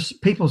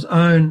 people's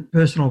own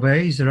personal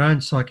values, their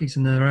own psyches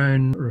and their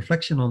own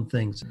reflection on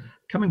things.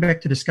 Coming back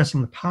to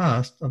discussing the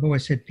past, I've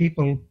always said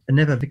people are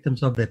never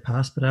victims of their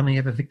past, but only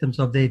ever victims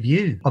of their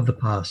view of the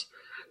past.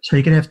 So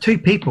you can have two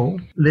people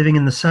living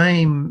in the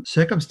same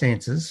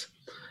circumstances.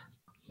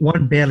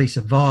 One barely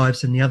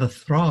survives and the other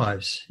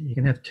thrives. You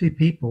can have two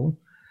people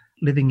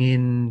living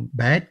in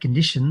bad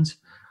conditions.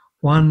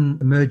 One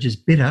emerges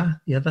bitter,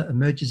 the other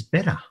emerges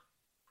better.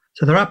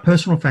 So there are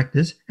personal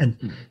factors,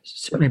 and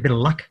certainly a bit of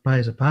luck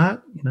plays a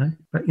part, you know,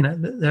 but, you know,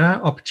 there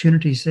are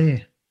opportunities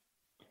there.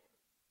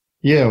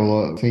 Yeah,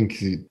 well, I think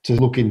to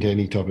look into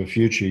any type of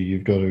future,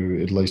 you've got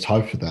to at least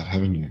hope for that,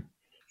 haven't you?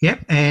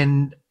 Yep,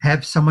 and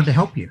have someone to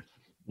help you.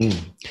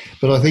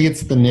 But I think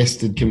it's the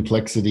nested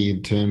complexity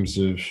in terms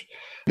of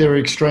there are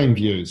extreme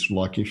views.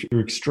 Like if your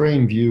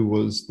extreme view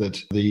was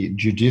that the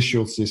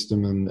judicial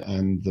system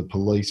and the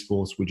police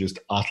force were just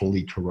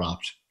utterly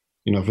corrupt,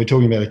 if we're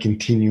talking about a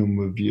continuum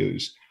of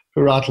views,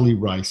 who are utterly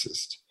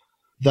racist,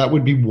 that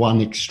would be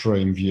one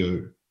extreme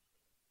view.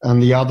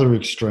 And the other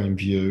extreme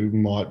view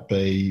might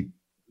be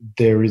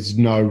there is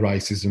no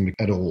racism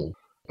at all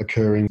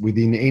occurring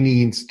within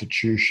any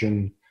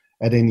institution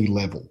at any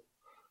level.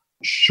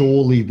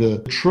 Surely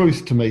the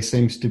truth to me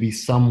seems to be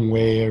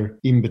somewhere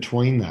in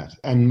between that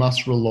and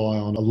must rely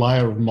on a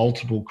layer of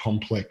multiple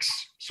complex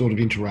sort of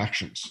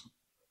interactions.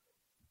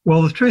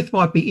 Well, the truth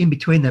might be in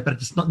between that, but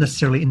it's not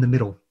necessarily in the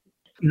middle.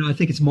 I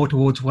think it's more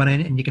towards one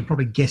end, and you can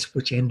probably guess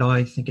which end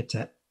I think it's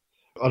at.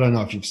 I don't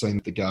know if you've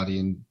seen The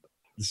Guardian.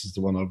 This is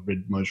the one I've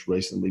read most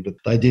recently, but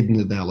they did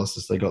an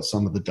analysis. They got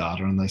some of the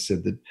data and they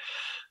said that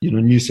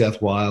New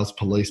South Wales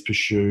police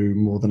pursue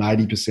more than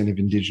 80% of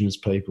Indigenous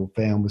people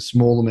found with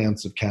small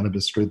amounts of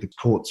cannabis through the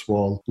courts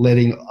while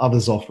letting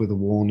others off with a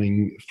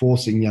warning,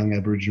 forcing young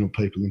Aboriginal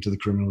people into the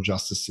criminal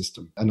justice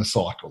system, and a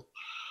cycle.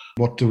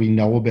 What do we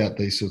know about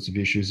these sorts of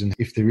issues? And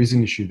if there is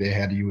an issue there,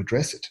 how do you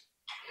address it?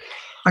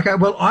 Okay,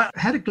 well, I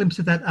had a glimpse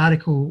of that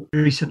article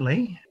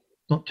recently,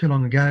 not too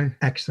long ago,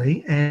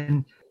 actually.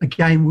 And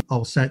again,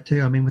 I'll say it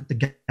too, with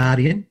The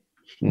Guardian,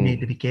 you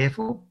need to be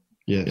careful.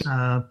 Yes.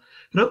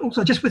 But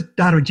also just with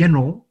data in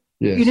general,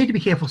 yes, you need to be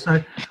careful.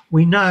 So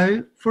we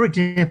know, for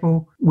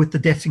example, with the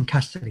deaths in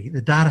custody,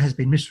 the data has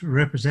been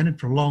misrepresented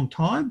for a long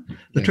time.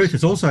 The truth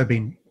has also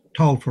been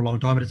told for a long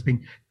time, but it's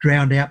been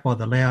drowned out by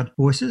the loud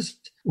voices,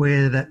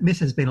 where that myth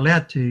has been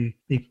allowed to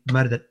be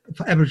promoted that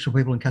Aboriginal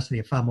people in custody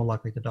are far more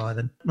likely to die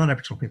than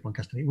non-Aboriginal people in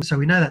custody. So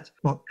we know that's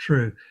not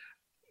true.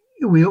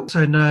 We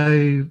also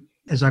know,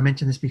 as I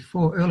mentioned this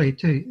before earlier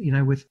too,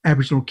 with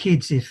Aboriginal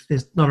kids, if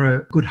there's not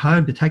a good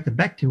home to take them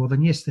back to, well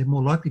then yes, they're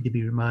more likely to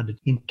be remanded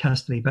in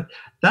custody. But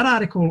that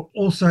article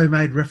also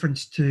made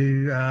reference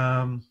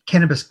to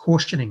cannabis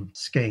cautioning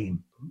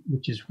scheme,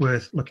 which is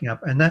worth looking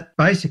up. And that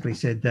basically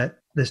said that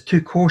there's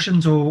 2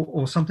 cautions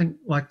or something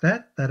like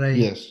that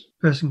a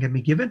person can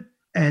be given.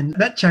 And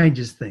that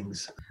changes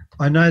things.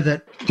 I know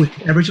that with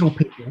Aboriginal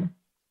people,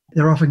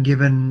 they're often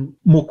given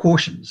more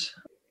cautions,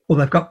 or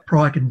they've got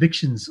prior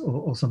convictions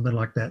or something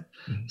like that.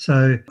 Mm-hmm.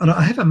 So and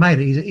I have a mate,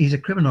 he's a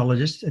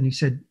criminologist, and he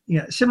said,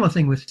 similar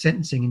thing with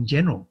sentencing in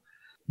general.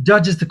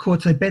 Judges, the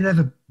courts, they bend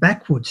over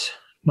backwards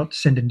not to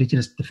send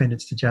Indigenous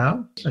defendants to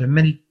jail. But in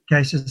many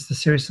cases, the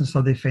seriousness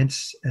of the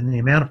offence and the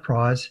amount of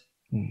priors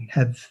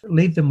have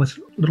leave them with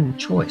little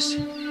choice.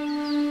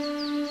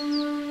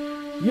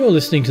 You're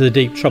listening to the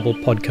Deep Trouble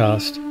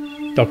podcast.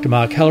 Dr.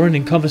 Mark Halloran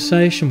in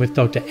conversation with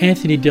Dr.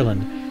 Anthony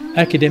Dillon,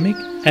 academic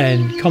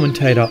and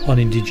commentator on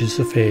Indigenous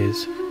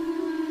affairs.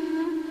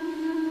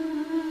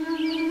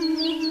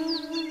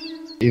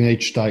 In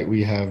each state,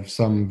 we have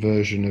some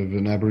version of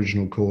an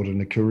Aboriginal court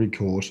and a Koori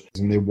court,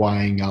 and they're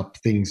weighing up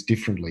things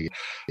differently.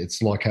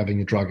 It's like having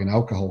a drug and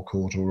alcohol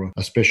court or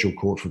a special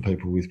court for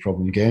people with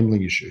problem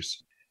gambling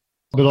issues.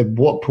 But at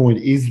what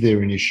point is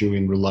there an issue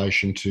in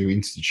relation to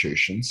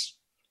institutions?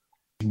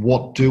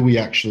 What do we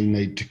actually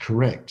need to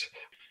correct?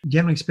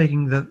 Generally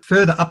speaking, the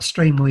further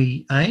upstream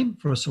we aim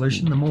for a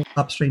solution, the more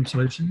upstream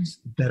solutions,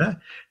 the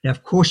better. Now,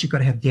 of course, you've got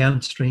to have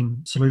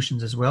downstream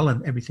solutions as well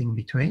and everything in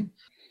between,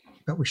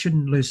 but we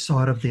shouldn't lose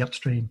sight of the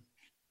upstream.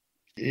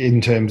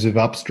 In terms of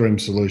upstream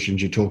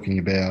solutions, you're talking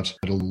about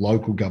at a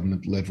local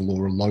government level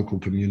or a local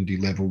community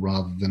level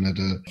rather than at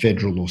a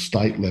federal or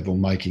state level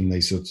making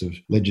these sorts of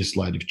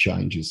legislative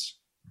changes.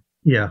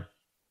 Yeah.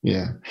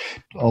 Yeah.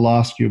 I'll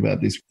ask you about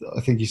this.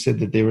 I think you said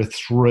that there are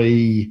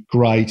 3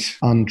 great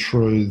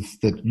untruths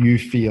that you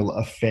feel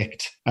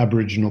affect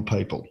Aboriginal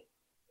people.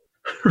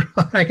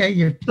 Right, okay,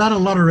 you've done a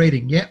lot of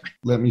reading, yep.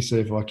 Let me see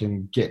if I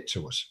can get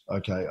to it.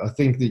 Okay, I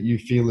think that you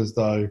feel as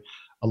though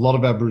a lot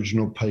of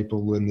Aboriginal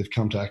people, when they've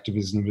come to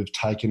activism, have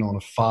taken on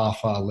a far,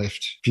 far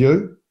left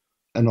view,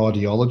 an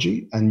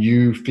ideology, and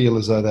you feel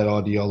as though that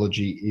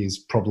ideology is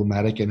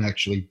problematic and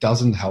actually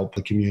doesn't help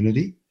the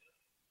community.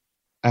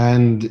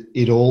 And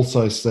it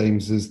also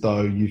seems as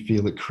though you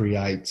feel it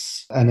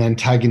creates an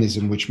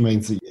antagonism, which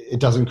means that it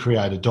doesn't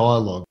create a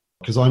dialogue.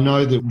 Because I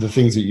know that the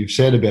things that you've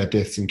said about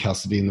deaths in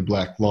custody and the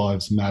Black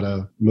Lives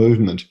Matter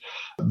movement,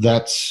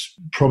 that's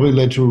probably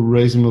led to a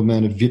reasonable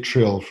amount of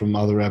vitriol from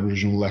other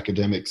Aboriginal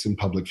academics and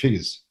public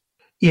figures.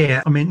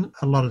 Yeah, I mean,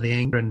 a lot of the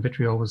anger and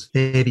vitriol was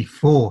there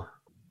before.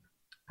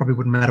 Probably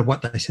wouldn't matter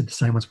what they said, the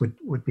same ones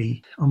would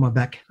be on my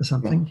back for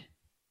something.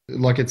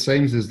 Like, it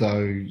seems as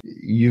though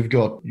you've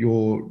got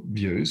your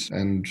views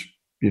and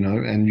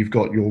you've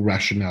got your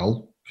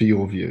rationale for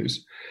your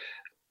views.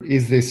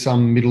 Is there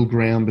some middle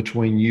ground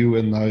between you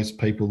and those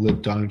people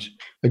that don't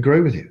agree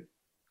with you?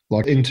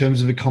 Like, in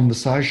terms of a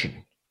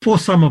conversation? For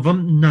some of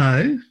them,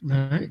 no.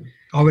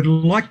 I would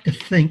like to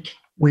think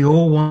we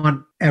all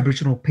want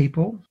Aboriginal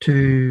people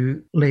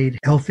to lead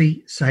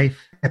healthy,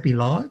 safe, happy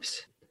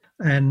lives.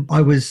 And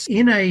I was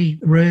in a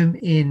room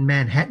in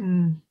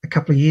Manhattan a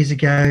couple of years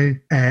ago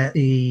at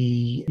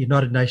the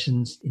United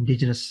Nations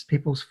Indigenous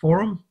Peoples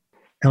Forum,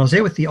 and I was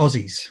there with the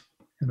Aussies.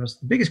 And it was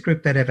the biggest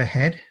group they'd ever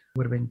had.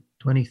 Would have been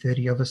 20,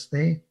 30 of us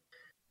there.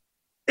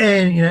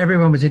 And,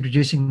 everyone was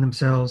introducing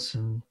themselves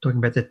and talking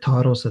about their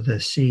titles of the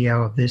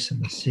CEO of this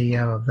and the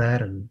CEO of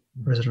that and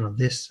president of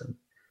this and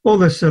all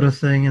this sort of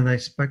thing. And they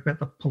spoke about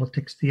the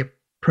politics, the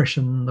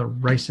oppression, the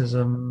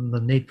racism,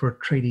 the need for a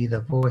treaty,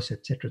 the voice,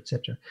 etc.,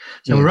 etc.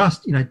 So we're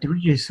asked, to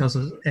introduce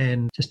ourselves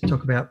and just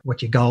talk about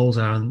what your goals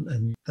are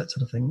and that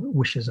sort of thing,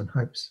 wishes and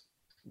hopes.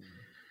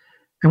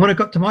 And when it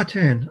got to my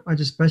turn, I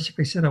just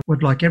basically said I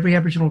would like every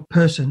Aboriginal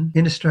person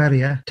in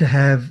Australia to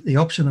have the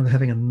option of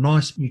having a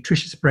nice,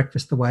 nutritious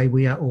breakfast the way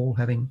we are all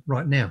having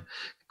right now,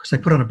 because they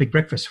put on a big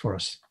breakfast for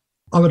us.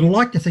 I would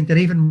like to think that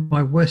even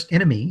my worst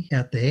enemy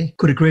out there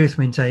could agree with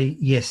me and say,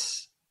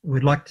 yes,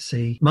 we'd like to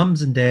see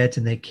mums and dads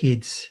and their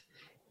kids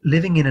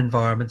living in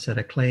environments that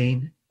are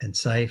clean and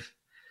safe,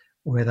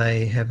 where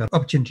they have an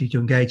opportunity to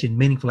engage in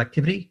meaningful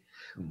activity,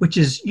 which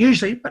is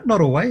usually, but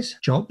not always,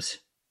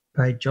 jobs,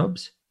 paid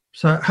jobs.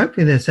 So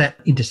hopefully there's that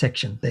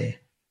intersection there.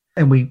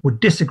 And we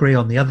would disagree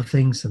on the other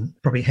things and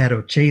probably how to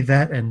achieve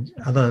that and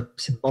other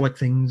symbolic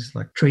things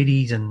like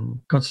treaties and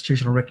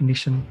constitutional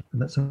recognition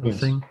and that sort of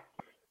thing.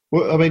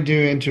 Well, do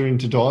you enter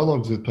into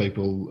dialogues with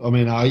people?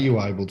 Are you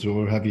able to,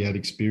 or have you had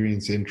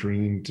experience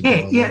entering into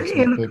dialogues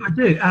with look, people?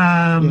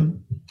 I do.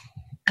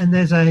 And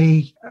there's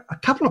a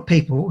couple of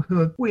people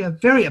who we are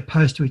very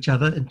opposed to each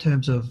other in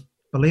terms of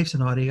beliefs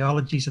and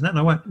ideologies and that, and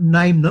I won't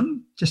name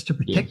them just to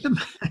protect them.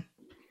 A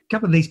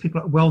couple of these people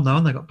are well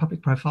known, they've got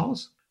public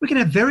profiles. We can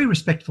have very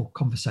respectful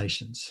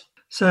conversations.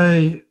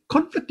 So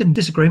conflict and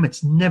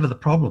disagreement's never the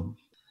problem.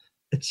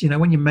 It's,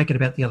 when you make it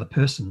about the other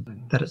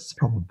person, that it's the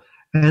problem.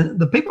 And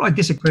the people I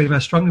disagree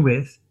most strongly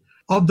with,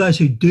 of those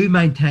who do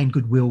maintain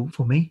goodwill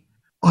for me,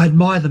 I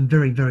admire them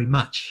very, very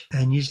much.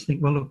 And you just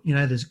think, well, look,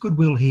 there's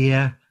goodwill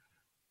here.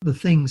 The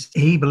things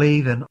he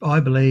believes and I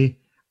believe,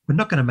 we're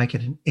not going to make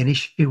it an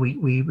issue.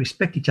 We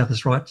respect each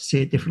other's right to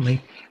see it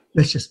differently.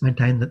 Let's just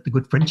maintain the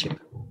good friendship.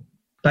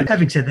 But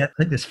having said that, I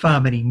think there's far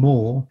many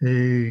more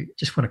who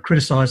just want to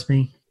criticise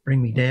me,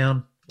 bring me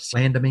down,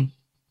 slander me.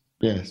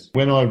 Yes.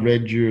 When I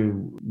read your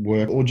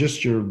work or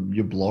just your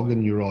blog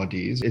and your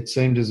ideas, it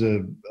seemed as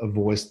a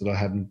voice that I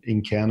hadn't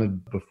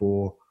encountered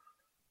before.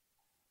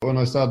 When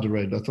I started to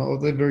read, I thought,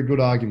 they're very good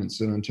arguments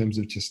in terms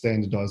of just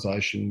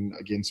standardisation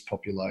against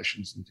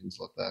populations and things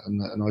like that.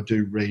 And I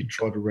do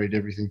try to read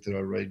everything that I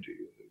read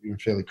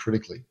fairly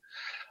critically.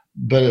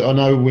 But I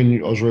know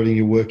when I was reading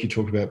your work, you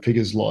talk about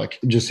figures like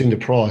Jacinta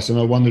Price, and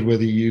I wondered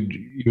whether you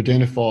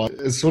identify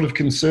as sort of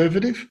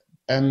conservative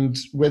and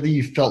whether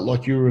you felt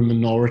like you were a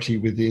minority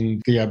within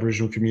the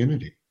Aboriginal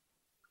community.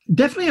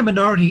 Definitely a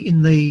minority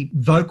in the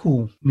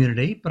vocal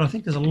community, but I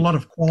think there's a lot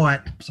of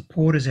quiet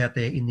supporters out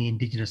there in the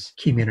Indigenous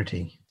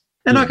community.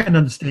 And I can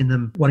understand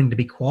them wanting to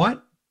be quiet.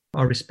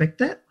 I respect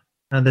that.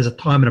 And there's a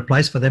time and a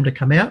place for them to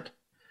come out.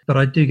 But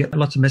I do get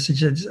lots of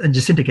messages, and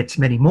Jacinta gets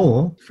many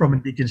more from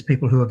Indigenous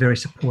people who are very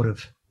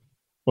supportive.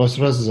 Well, I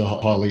suppose it's a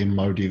highly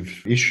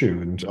emotive issue.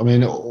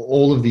 And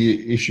all of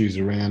the issues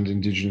around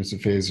Indigenous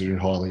affairs are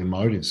highly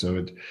emotive.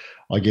 So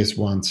I guess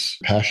once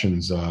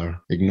passions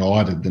are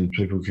ignited, then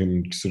people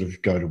can sort of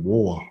go to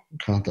war,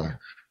 can't they?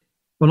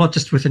 Well, not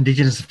just with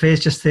Indigenous affairs,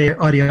 just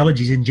their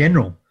ideologies in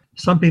general.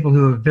 Some people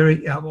who are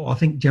very, I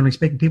think generally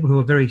speaking, people who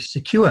are very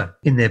secure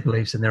in their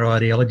beliefs and their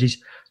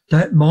ideologies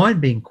don't mind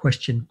being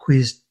questioned,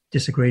 quizzed,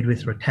 disagreed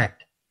with or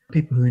attacked.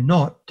 People who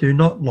do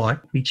not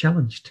like to be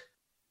challenged.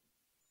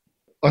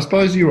 I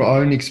suppose your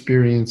own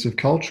experience of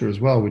culture as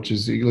well, which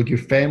is like your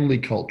family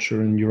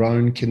culture and your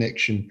own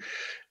connection.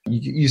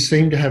 You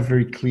seem to have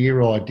very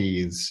clear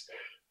ideas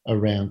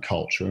around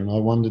culture, and I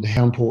wondered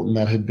how important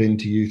that had been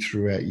to you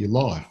throughout your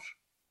life.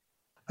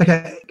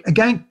 Okay,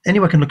 again,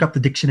 anyone can look up the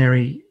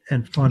dictionary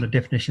and find a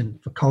definition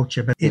for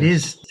culture, but it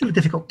is still a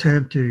difficult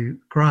term to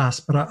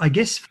grasp. But I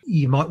guess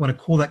you might want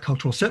to call that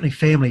cultural. Certainly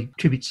family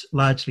contributes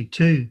largely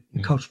to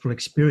the cultural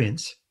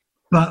experience.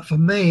 But for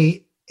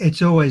me,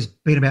 it's always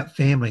been about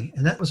family.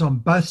 And that was on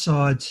both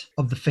sides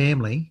of the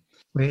family,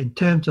 where in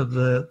terms of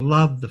the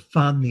love, the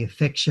fun, the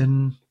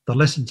affection, the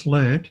lessons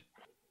learned,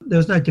 there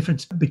was no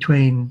difference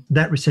between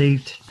that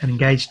received and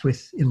engaged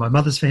with in my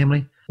mother's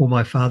family or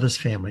my father's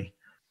family.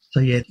 So,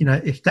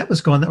 if that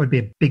was gone, that would be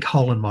a big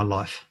hole in my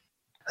life.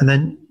 And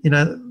then,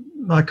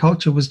 my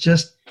culture was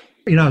just,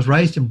 I was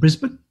raised in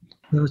Brisbane.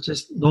 It was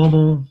just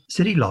normal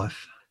city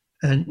life.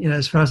 And,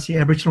 as far as the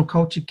Aboriginal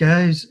culture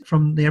goes,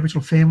 from the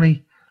Aboriginal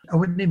family, I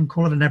wouldn't even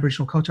call it an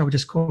Aboriginal culture. I would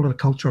just call it a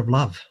culture of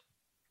love.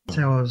 That's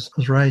how I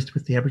was raised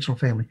with the Aboriginal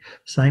family.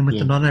 Same with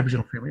the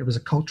non-Aboriginal family. It was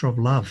a culture of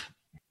love.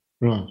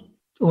 Right.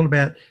 All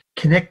about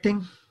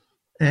connecting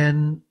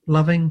and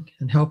loving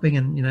and helping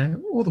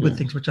and, all the good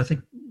things, which I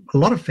think a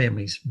lot of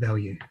families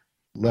value.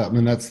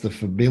 That's the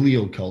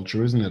familial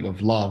culture, isn't it,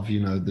 of love,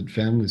 that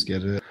families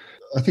get.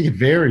 I think it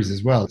varies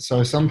as well.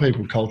 So some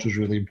people, culture is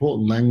really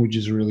important,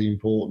 languages are really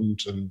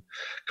important, and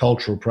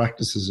cultural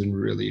practices are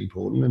really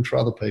important. And for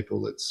other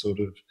people, it's sort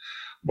of,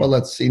 well,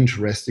 that's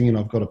interesting, and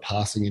I've got a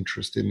passing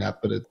interest in that,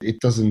 but it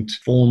doesn't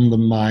form the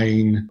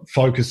main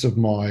focus of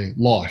my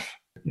life.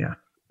 Yeah.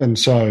 And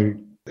so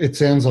it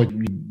sounds like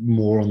you're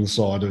more on the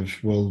side of,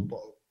 well,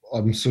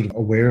 I'm sort of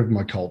aware of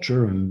my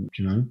culture and,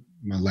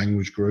 my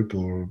language group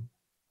or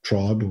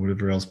tribe or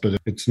whatever else, but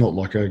it's not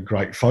like a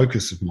great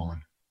focus of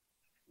mine.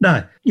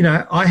 No,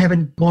 I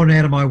haven't gone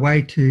out of my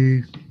way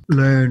to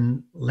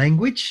learn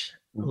language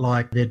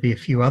like there'd be a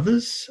few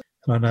others.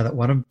 And I know that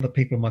one of the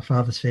people in my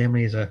father's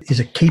family is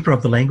a keeper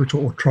of the language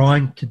or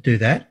trying to do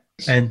that.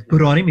 And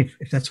good on him.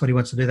 If that's what he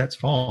wants to do, that's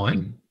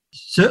fine.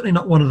 Certainly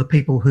not one of the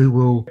people who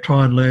will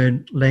try and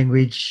learn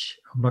language.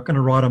 I'm not going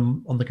to write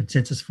them on the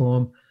consensus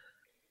form,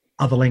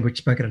 other language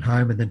spoken at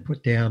home, and then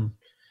put down,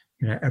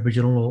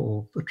 Aboriginal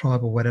or the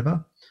tribe or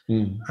whatever.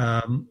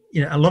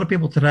 A lot of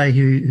people today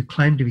who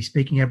claim to be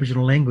speaking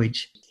Aboriginal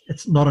language,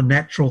 it's not a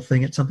natural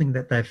thing. It's something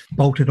that they've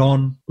bolted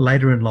on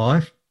later in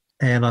life.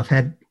 And I've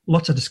had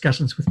lots of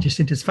discussions with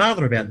Jacinta's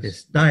father about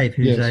this, Dave,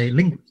 who's a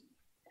linguist.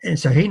 And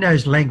so he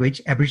knows language,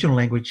 Aboriginal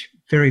language,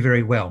 very,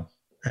 very well.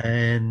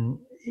 And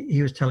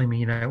he was telling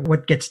me,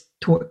 what gets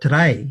taught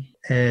today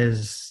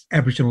as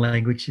Aboriginal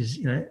language is,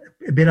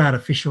 a bit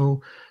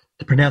artificial.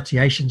 The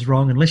pronunciation's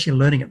wrong. Unless you're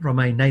learning it from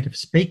a native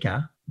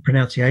speaker, the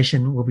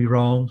pronunciation will be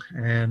wrong.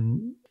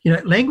 And,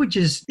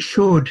 languages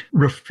should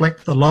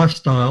reflect the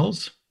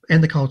lifestyles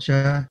and the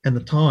culture and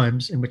the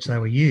times in which they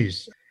were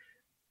used.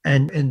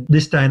 And in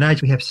this day and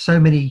age, we have so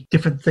many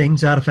different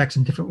things, artifacts,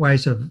 and different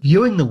ways of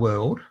viewing the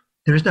world.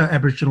 There is no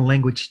Aboriginal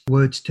language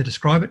words to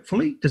describe it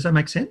fully. Does that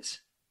make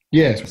sense?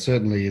 Yes,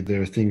 certainly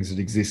there are things that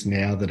exist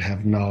now that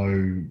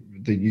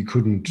that you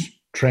couldn't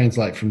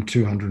translate from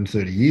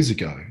 230 years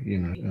ago,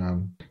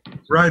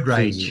 Road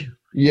rage.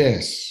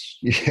 Yes.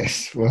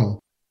 Well,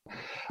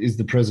 is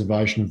the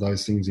preservation of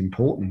those things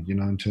important,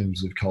 in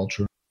terms of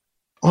culture?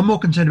 I'm more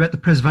concerned about the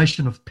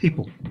preservation of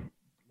people.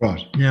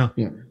 Right. Now,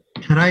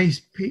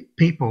 today's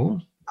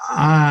people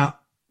are,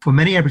 for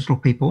many Aboriginal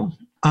people,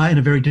 are in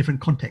a very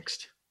different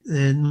context.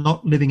 They're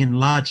not living in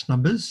large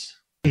numbers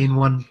in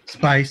one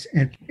space.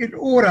 And in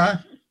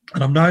order,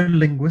 and I'm no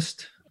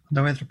linguist,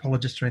 no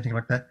anthropologist or anything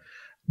like that,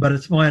 but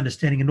it's my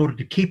understanding in order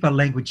to keep a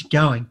language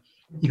going,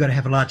 you've got to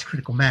have a large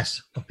critical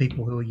mass of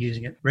people who are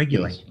using it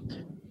regularly. Yes.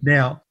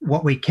 Now,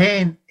 what we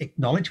can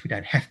acknowledge, we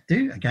don't have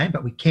to, again,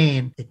 but we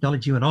can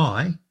acknowledge, you and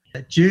I,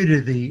 that due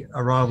to the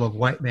arrival of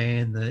white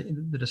man,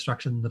 the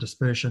destruction, the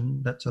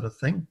dispersion, that sort of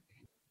thing,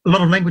 a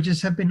lot of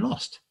languages have been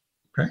lost.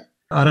 Okay,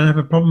 I don't have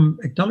a problem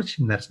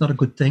acknowledging that. It's not a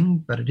good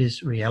thing, but it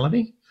is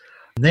reality.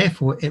 And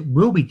therefore, it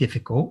will be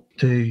difficult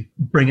to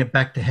bring it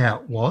back to how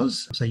it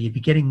was. So you'd be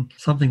getting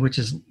something which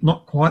is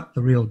not quite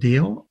the real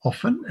deal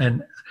often,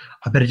 and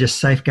I better just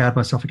safeguard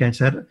myself against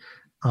that.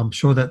 I'm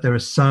sure that there are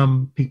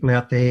some people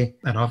out there,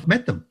 and I've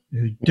met them,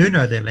 who do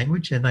know their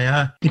language and they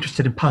are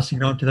interested in passing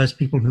it on to those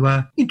people who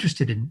are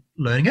interested in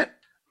learning it.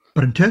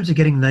 But in terms of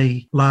getting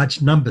the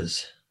large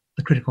numbers,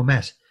 the critical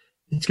mass,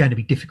 it's going to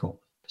be difficult.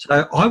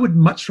 So I would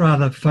much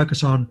rather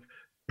focus on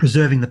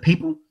preserving the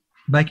people,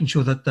 making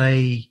sure that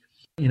they,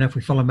 if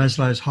we follow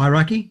Maslow's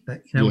hierarchy,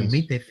 that, we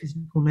meet their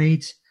physical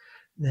needs,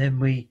 then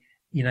we,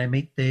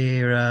 meet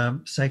their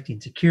safety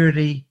and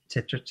security,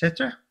 et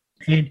cetera.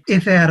 And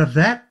if out of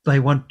that they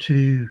want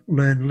to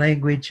learn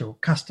language or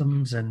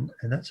customs and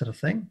that sort of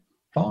thing,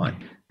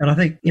 fine. And I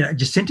think,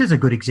 Jacinta's a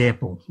good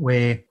example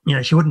where,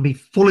 she wouldn't be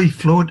fully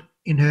fluent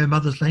in her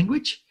mother's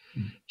language.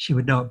 She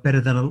would know it better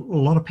than a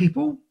lot of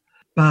people,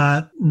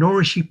 but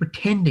nor is she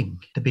pretending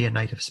to be a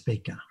native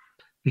speaker,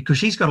 because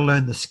she's got to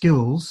learn the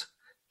skills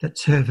that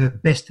serve her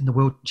best in the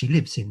world she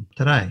lives in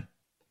today.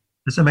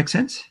 Does that make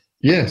sense?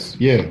 Yes,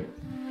 yeah.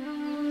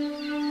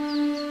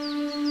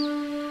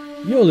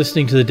 You're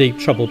listening to the Deep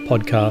Trouble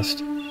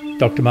podcast.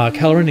 Dr. Mark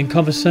Halloran in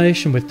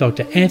conversation with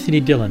Dr. Anthony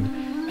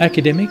Dillon,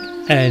 academic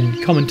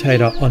and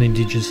commentator on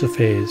Indigenous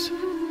affairs.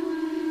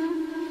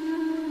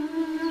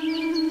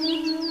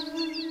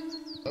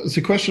 It's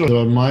a question that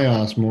I may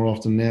ask more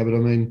often now, but I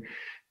mean,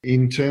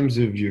 in terms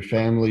of your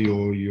family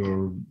or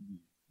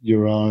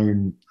your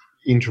own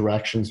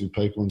interactions with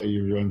people in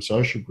your own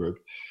social group,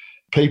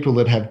 people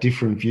that have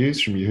different views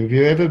from you, have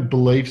you ever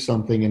believed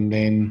something and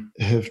then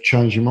have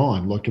changed your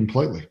mind, like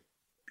completely?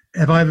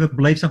 Have I ever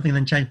believed something and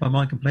then changed my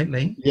mind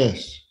completely?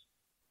 Yes.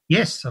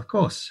 Yes, of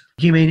course.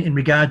 Do you mean in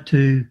regard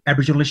to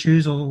Aboriginal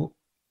issues or?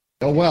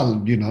 Oh, well,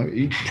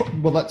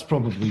 that's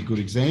probably a good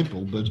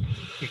example, but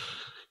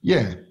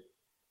yeah.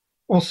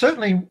 Well,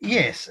 certainly,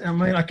 yes. I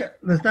mean,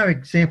 there's no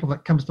example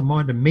that comes to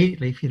mind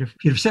immediately. If you'd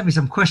have sent me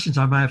some questions,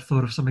 I may have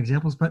thought of some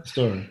examples, but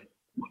sorry.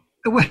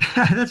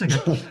 That's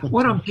okay.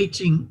 What I'm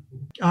teaching,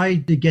 I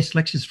do guest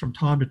lectures from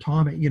time to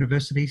time at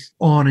universities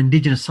on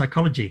Indigenous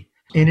psychology.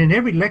 And in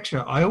every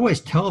lecture, I always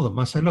tell them,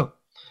 I say, look,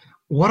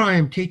 what I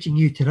am teaching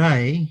you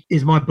today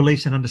is my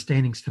beliefs and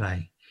understandings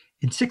today.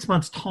 In 6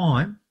 months'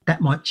 time,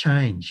 that might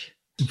change.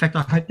 In fact,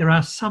 I hope there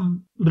are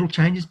some little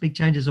changes, big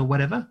changes or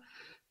whatever,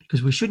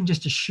 because we shouldn't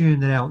just assume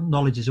that our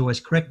knowledge is always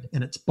correct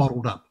and it's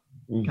bottled up,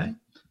 okay?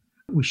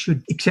 We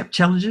should accept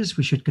challenges.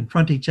 We should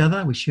confront each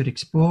other. We should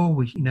explore.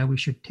 We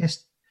should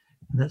test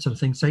and that sort of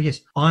thing. So,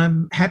 yes,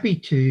 I'm happy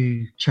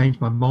to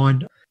change my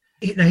mind.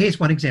 Now, here's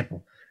one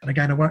example. And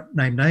again, I won't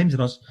name names.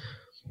 And I was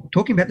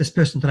talking about this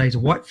person today. He's a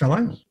white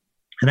fellow,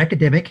 an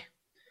academic,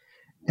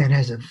 and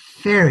has a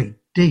very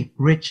deep,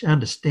 rich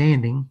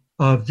understanding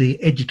of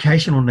the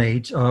educational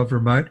needs of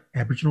remote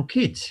Aboriginal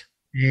kids.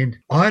 And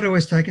I'd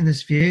always taken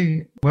this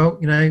view, well,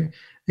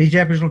 these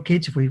Aboriginal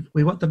kids, if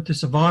we want them to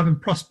survive and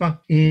prosper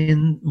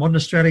in modern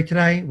Australia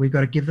today, we've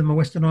got to give them a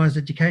westernised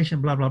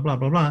education, blah, blah, blah,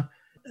 blah, blah.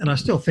 And I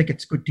still think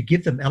it's good to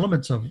give them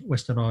elements of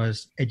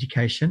westernised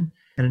education.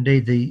 And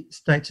indeed, the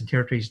states and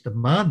territories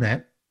demand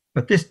that.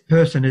 But this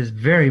person is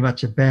very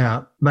much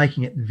about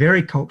making it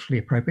very culturally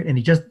appropriate. And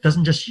he just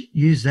doesn't just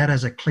use that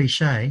as a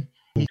cliche.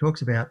 He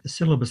talks about the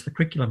syllabus, the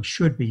curriculum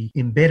should be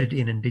embedded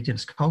in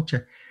Indigenous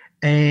culture.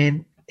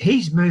 And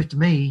he's moved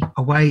me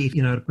away,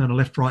 on a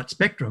left-right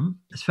spectrum,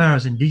 as far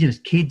as Indigenous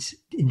kids,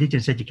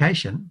 Indigenous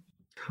education.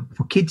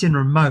 For kids in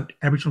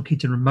Aboriginal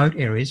kids in remote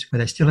areas where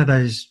they still have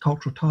those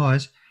cultural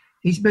ties,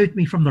 he's moved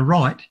me from the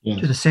right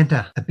to the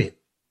centre a bit.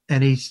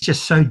 And he's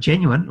just so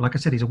genuine. Like I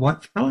said, he's a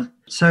white fella,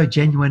 so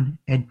genuine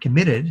and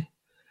committed.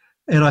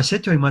 And I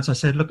said to him once, I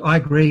said, look, I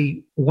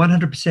agree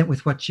 100%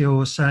 with what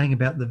you're saying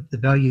about the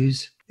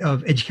values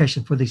of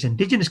education for these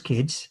Indigenous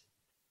kids,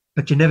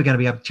 but you're never going to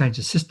be able to change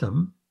the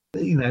system.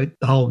 The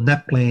whole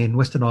NAPLAN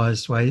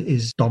westernised way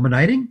is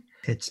dominating.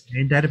 It's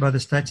mandated by the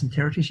states and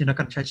territories. You're not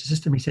going to change the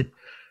system. He said,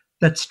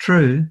 that's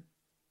true,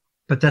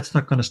 but that's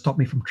not going to stop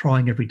me from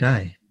trying every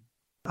day.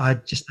 I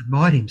just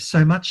admired him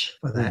so much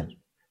for that.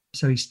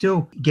 So he's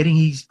still getting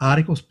his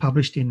articles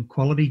published in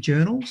quality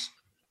journals,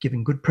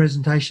 giving good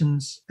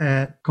presentations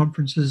at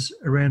conferences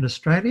around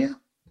Australia.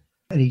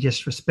 And he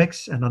just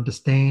respects and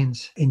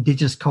understands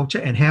Indigenous culture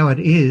and how it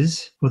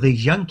is for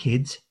these young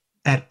kids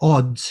at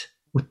odds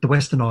with the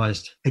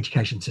westernised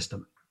education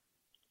system.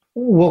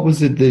 What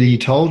was it that he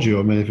told you?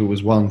 I mean, if it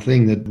was one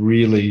thing that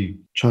really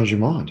changed your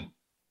mind?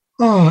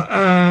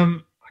 I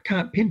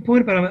can't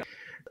pinpoint it, but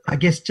I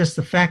guess just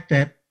the fact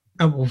that,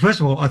 well, first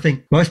of all, I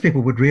think most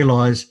people would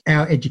realise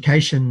our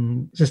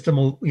education system,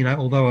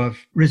 although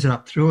I've risen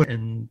up through it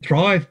and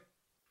thrived,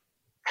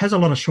 has a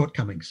lot of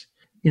shortcomings.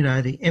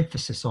 The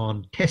emphasis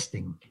on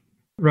testing,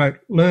 rote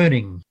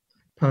learning,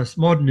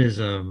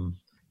 postmodernism,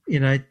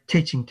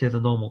 teaching to the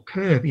normal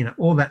curve,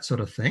 all that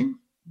sort of thing.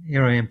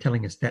 Here I am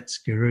telling a stats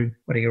guru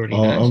what he already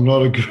knows. I'm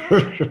not a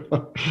guru.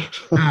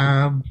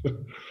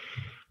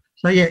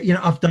 So,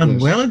 I've done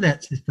well in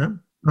that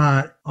system,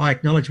 but I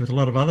acknowledge with a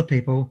lot of other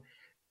people,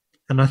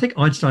 and I think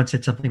Einstein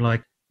said something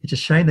like, it's a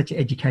shame that your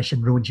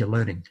education ruins your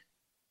learning.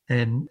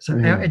 And so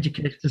our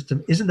education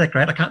system isn't that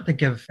great. I can't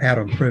think of how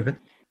to improve it.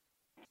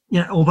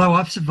 Although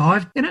I've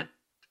survived in it,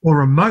 or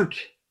remote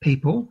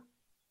people,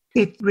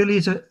 it really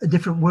is a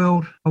different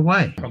world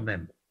away from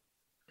them.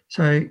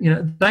 So,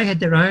 they had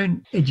their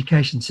own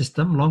education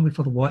system long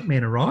before the white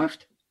man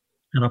arrived.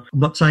 And I'm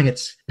not saying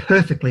it's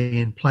perfectly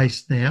in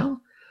place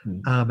now.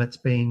 It's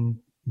been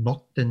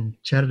knocked and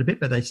chatted a bit,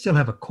 but they still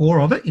have a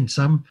core of it in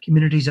some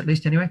communities, at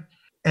least anyway.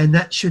 And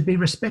that should be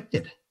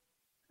respected.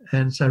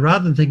 And so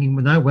rather than thinking,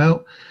 we've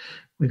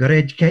got to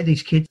educate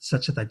these kids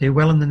such that they do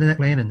well in the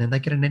NAPLAN and then they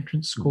get an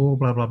entrance score,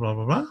 blah, blah, blah,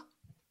 blah, blah.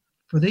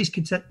 For these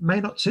kids, that may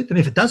not suit them.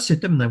 If it does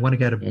suit them and they want to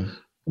go to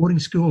boarding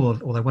school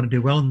or they want to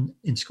do well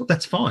in school,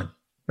 that's fine.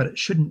 But it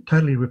shouldn't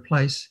totally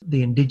replace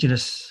the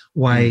Indigenous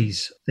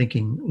ways,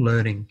 thinking,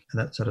 learning,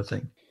 and that sort of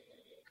thing.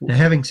 Now,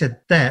 having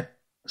said that,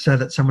 so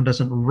that someone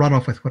doesn't run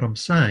off with what I'm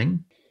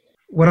saying,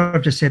 what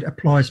I've just said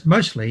applies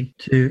mostly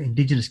to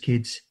Indigenous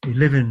kids who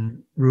live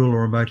in rural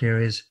or remote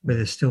areas where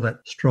there's still that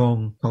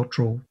strong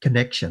cultural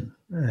connection.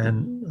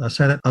 And I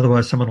say that,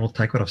 otherwise someone will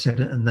take what I've said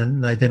and then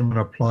they want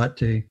to apply it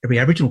to every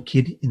Aboriginal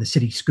kid in the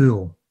city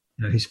school,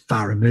 who's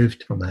far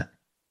removed from that.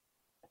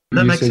 Does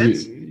that make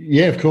sense?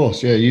 Yeah, of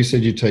course. Yeah, you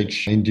said you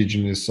teach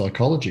Indigenous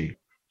psychology.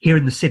 Here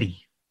in the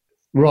city.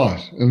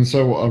 Right. And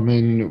so, I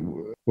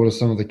mean, what are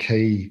some of the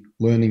key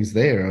learnings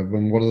there?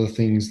 And what are the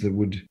things that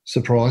would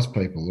surprise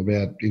people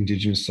about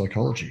Indigenous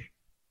psychology?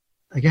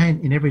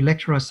 Again, in every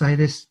lecture I say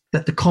this,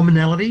 that the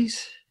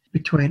commonalities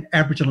between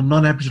Aboriginal and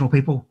non-Aboriginal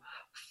people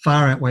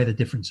far outweigh the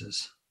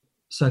differences.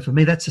 So for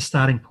me, that's a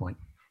starting point.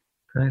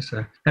 Okay,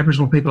 so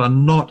Aboriginal people are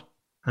not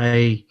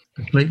a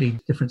completely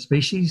different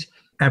species.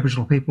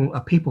 Aboriginal people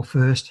are people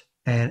first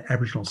and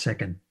Aboriginal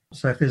second.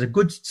 So if there's a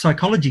good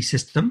psychology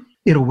system,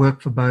 it'll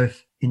work for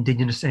both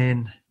Indigenous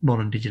and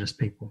non-Indigenous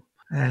people.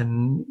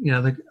 And,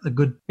 the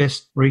good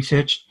best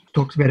research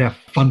talks about our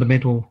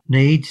fundamental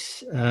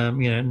needs,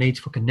 needs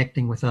for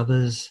connecting with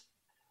others,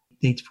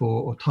 needs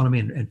for autonomy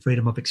and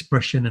freedom of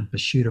expression and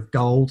pursuit of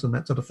goals and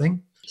that sort of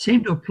thing,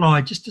 seem to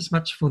apply just as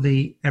much for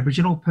the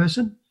Aboriginal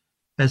person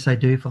as they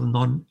do for the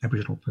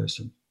non-Aboriginal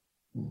person.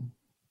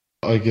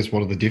 I guess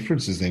what are the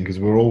differences then? Because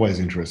we're always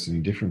interested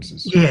in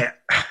differences. Yeah.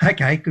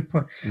 Okay, good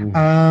point.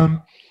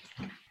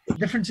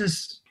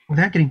 Differences,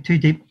 without getting too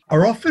deep,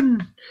 are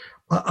often,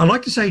 I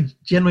like to say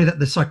generally that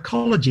the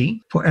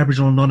psychology for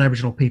Aboriginal and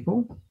non-Aboriginal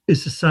people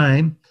is the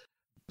same.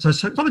 So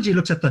psychology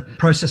looks at the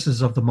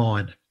processes of the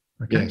mind.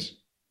 Okay? Yes.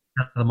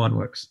 How the mind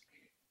works.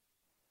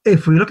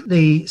 If we look at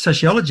the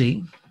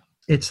sociology,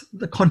 it's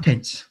the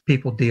contents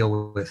people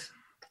deal with.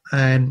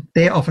 And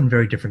they're often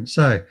very different.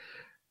 So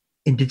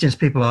Indigenous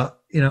people are,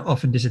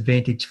 often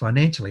disadvantaged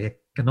financially,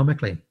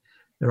 economically.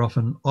 they're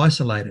often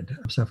isolated.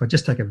 So if I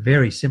just take a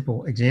very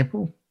simple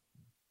example,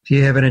 if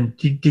you have an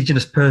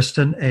Indigenous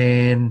person,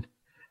 and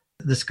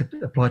this could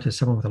apply to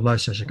someone with a low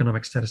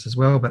socioeconomic status as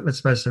well, but let's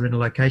suppose they're in a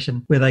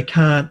location where they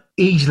can't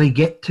easily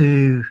get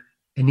to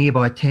a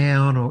nearby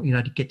town or,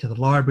 to get to the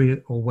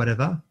library or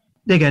whatever,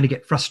 they're going to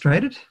get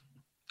frustrated.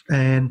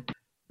 And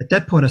at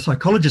that point, a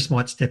psychologist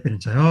might step in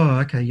and say, oh,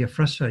 okay, you're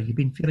frustrated. You've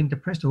been feeling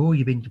depressed. Oh,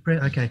 you've been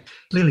depressed. Okay,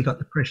 clearly got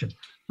depression.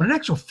 But in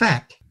actual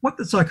fact, what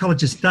the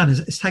psychologist's done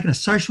is taken a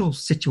social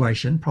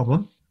situation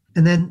problem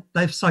and then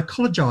they've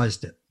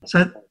psychologized it.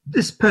 So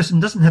this person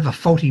doesn't have a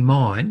faulty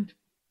mind.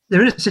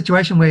 They're in a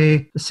situation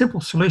where the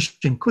simple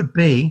solution could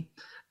be,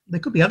 there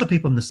could be other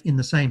people in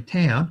the same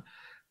town.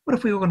 What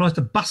if we organised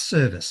a bus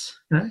service?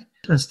 So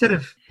instead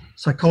of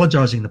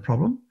psychologizing the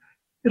problem,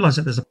 realise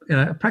that there's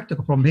a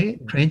practical problem here,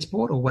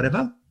 transport or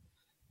whatever.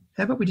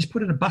 How about we just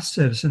put in a bus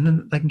service and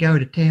then they can go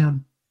to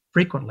town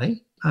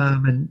frequently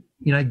and,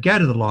 go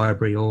to the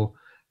library or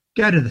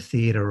go to the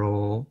theatre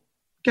or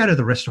go to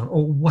the restaurant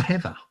or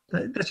whatever.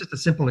 That's just a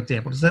simple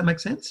example. Does that make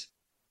sense?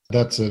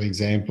 That's an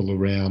example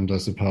around, I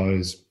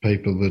suppose,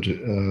 people that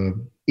are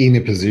in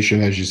a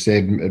position, as you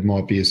said, it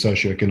might be a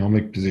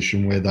socioeconomic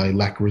position where they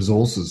lack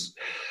resources.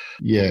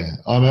 Yeah.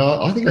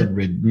 I think I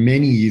read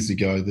many years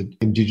ago that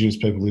Indigenous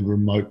people in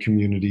remote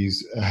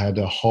communities had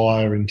a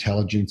higher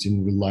intelligence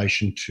in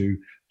relation to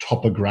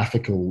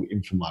topographical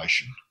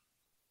information.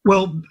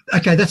 Well,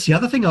 okay, that's the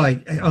other thing.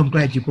 I'm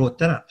glad you brought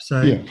that up.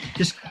 So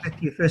just back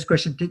to your first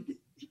question.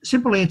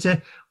 Simple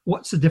answer,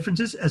 what's the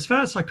differences? As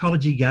far as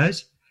psychology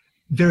goes,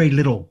 very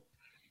little.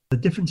 The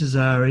differences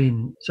are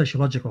in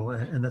sociological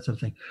and that sort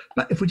of thing.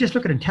 But if we just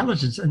look at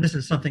intelligence, and this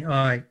is something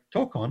I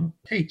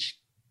teach,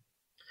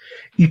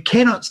 you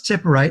cannot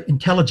separate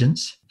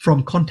intelligence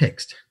from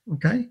context,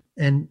 okay?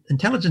 And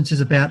intelligence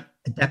is about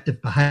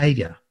adaptive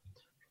behaviour.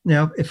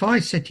 Now, if I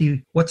said to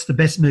you, what's the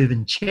best move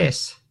in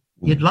chess,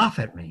 you'd laugh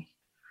at me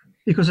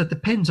because it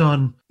depends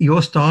on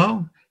your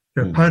style,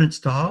 your opponent's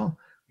style,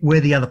 where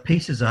the other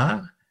pieces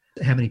are,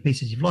 how many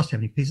pieces you've lost, how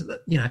many pieces,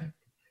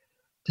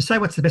 to say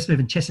what's the best move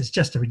in chess is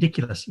just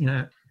ridiculous.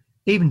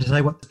 Even to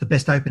say what's the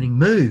best opening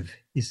move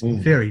is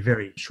very,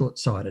 very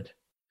short-sighted.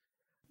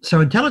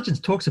 So intelligence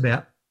talks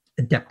about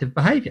adaptive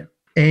behaviour.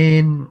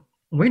 And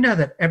we know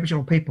that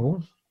Aboriginal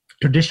people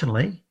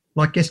traditionally,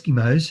 like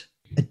Eskimos,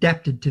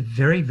 adapted to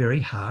very, very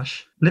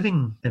harsh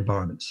living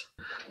environments.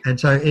 And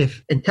so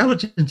if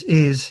intelligence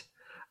is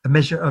a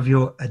measure of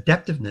your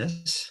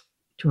adaptiveness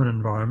to an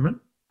environment,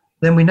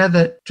 then we know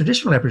that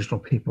traditional Aboriginal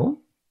people,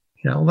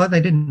 although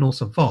they didn't all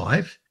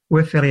survive,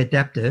 were fairly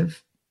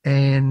adaptive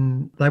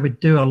and they would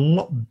do a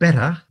lot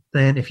better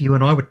than if you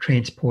and I were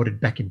transported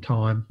back in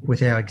time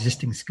with our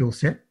existing skill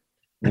set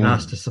and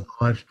asked to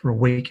survive for a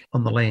week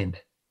on the land.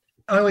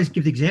 I always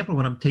give the example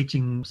when I'm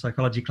teaching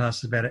psychology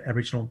classes about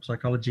Aboriginal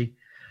psychology.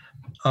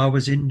 I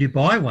was in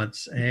Dubai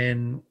once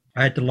and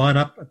I had to line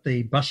up at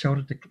the bus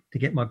shelter to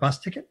get my bus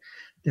ticket.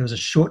 There was a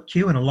short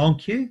queue and a long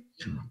queue.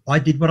 I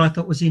did what I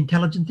thought was the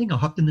intelligent thing. I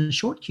hopped in the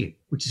short queue,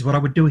 which is what I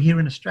would do here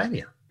in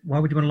Australia. Why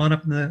would you want to line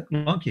up in the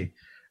long queue?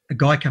 A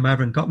guy came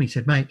over and got me,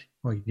 said, mate,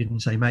 well, he didn't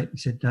say mate. He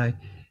said, no,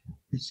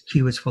 this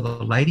queue is for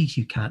the ladies.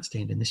 You can't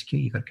stand in this queue.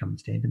 You've got to come and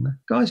stand in the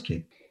guys'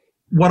 queue.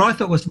 What I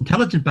thought was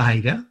intelligent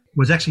behaviour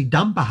was actually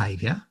dumb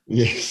behaviour.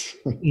 Yes.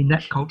 In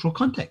that cultural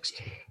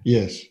context.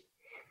 Yes.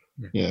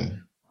 Yeah.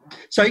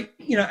 So,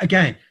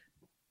 again,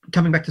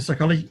 coming back to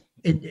psychology,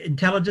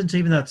 intelligence,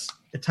 even though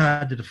it's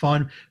hard to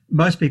define,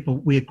 most people,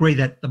 we agree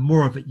that the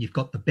more of it you've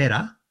got, the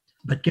better.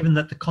 But given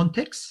that the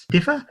contexts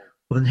differ,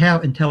 well, then how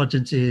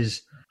intelligence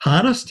is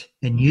harnessed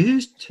and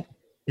used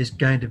is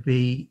going to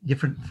be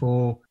different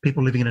for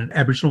people living in an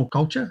Aboriginal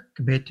culture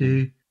compared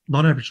to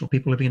non-Aboriginal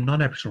people living in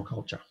non-Aboriginal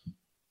culture.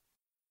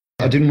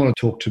 I didn't want to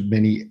talk to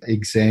many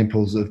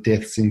examples of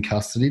deaths in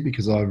custody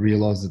because I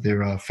realise that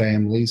there are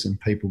families and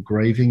people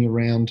grieving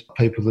around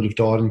people that have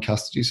died in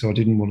custody. So I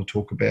didn't want to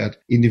talk about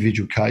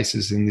individual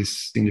cases in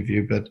this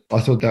interview, but I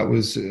thought that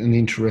was an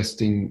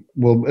interesting,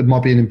 it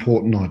might be an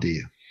important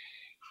idea.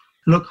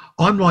 Look,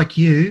 I'm like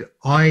you.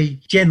 I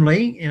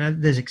generally,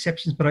 there's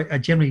exceptions, but I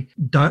generally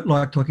don't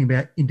like talking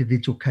about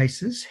individual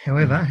cases.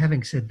 However,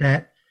 having said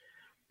that,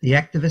 the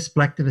activists,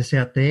 black activists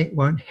out there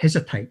won't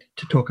hesitate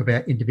to talk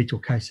about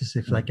individual cases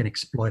if they can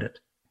exploit it.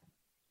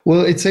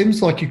 Well, it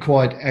seems like you're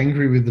quite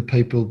angry with the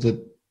people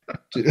that...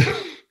 You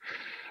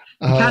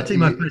can't see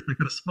my face. I've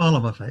got a smile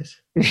on my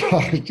face.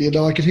 Right.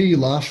 I could hear you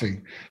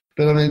laughing.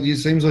 But, it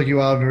seems like you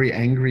are very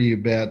angry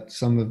about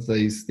some of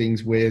these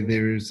things where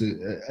there is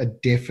a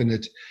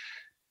definite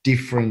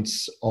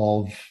difference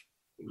of,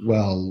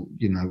 we'll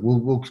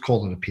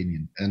call it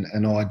opinion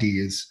and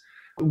ideas.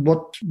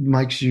 What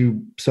makes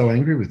you so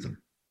angry with them?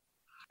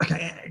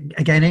 Okay,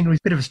 again, angry is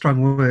a bit of a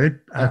strong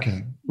word.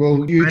 Okay,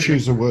 well, you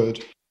choose a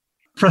word.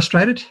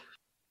 Frustrated.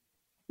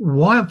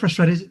 Why I'm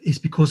frustrated is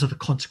because of the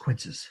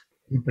consequences,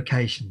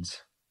 implications.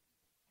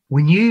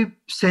 When you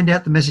send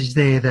out the message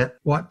there that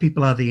white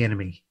people are the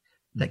enemy,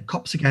 that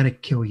cops are going to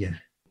kill you,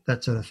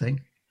 that sort of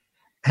thing,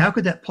 how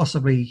could that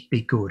possibly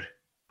be good?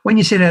 When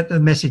you send out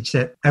the message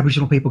that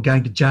Aboriginal people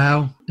going to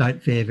jail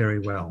don't fare very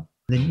well,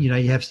 Then,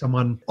 you have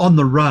someone on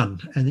the run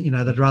and,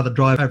 they'd rather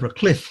drive over a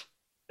cliff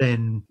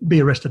than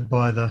be arrested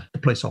by the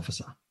police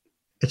officer.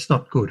 It's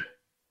not good.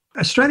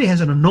 Australia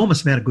has an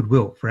enormous amount of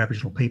goodwill for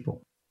Aboriginal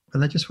people,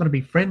 and they just want to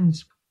be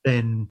friends.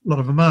 Then a lot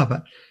of them are.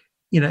 But,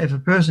 if a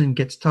person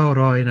gets told,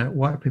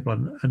 white people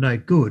are no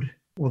good,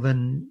 well,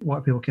 then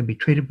white people can be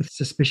treated with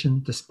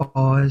suspicion,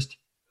 despised,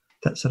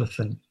 that sort of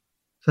thing.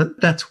 So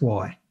that's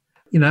why.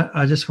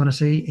 I just want to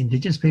see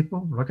Indigenous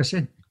people, like I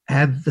said,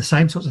 have the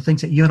same sorts of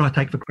things that you and I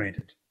take for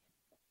granted.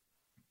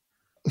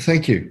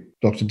 Thank you,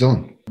 Dr.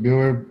 Dillon.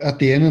 You're at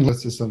the end,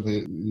 unless there's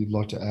something you'd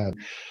like to add.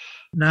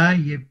 No,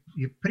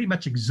 you've pretty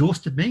much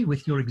exhausted me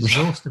with your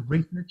exhaustive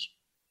research.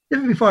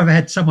 Never before have I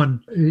had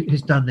someone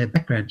who's done their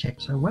background check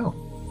so well.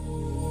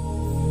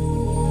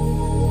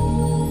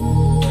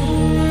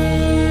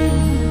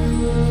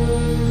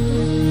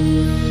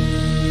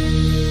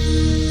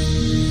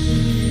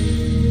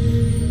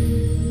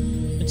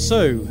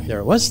 So there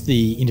it was,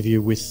 the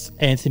interview with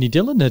Anthony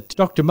Dillon that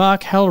Dr.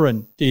 Mark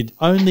Halloran did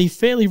only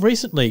fairly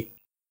recently.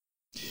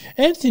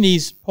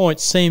 Anthony's point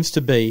seems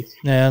to be,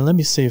 now let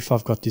me see if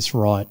I've got this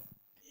right.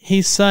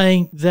 He's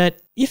saying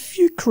that if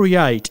you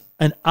create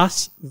an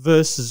us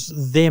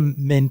versus them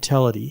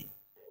mentality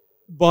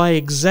by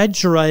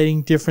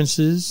exaggerating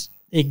differences,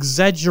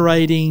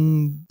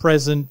 exaggerating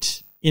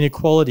present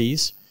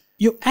inequalities,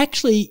 you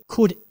actually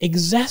could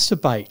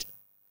exacerbate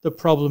the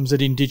problems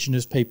that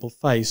Indigenous people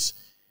face.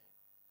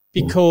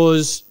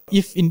 Because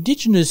if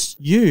Indigenous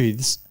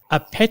youths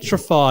are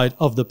petrified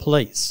of the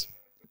police,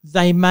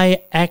 they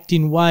may act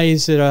in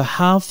ways that are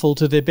harmful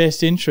to their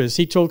best interests.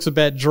 He talks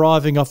about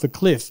driving off a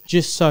cliff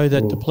just so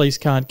that the police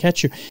can't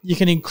catch you. You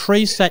can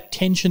increase that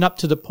tension up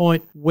to the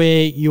point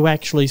where you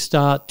actually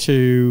start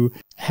to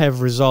have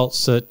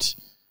results that...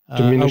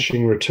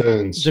 diminishing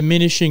returns.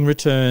 Diminishing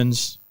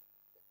returns.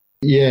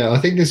 Yeah, I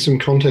think there's some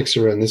context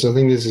around this. I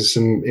think this is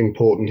some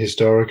important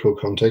historical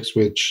context,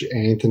 which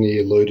Anthony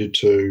alluded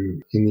to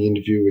in the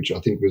interview, which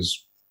I think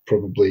was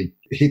probably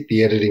hit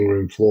the editing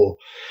room floor.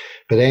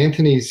 But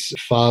Anthony's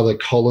father,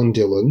 Colin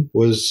Dillon,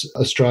 was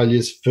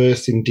Australia's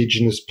first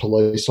Indigenous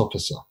police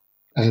officer.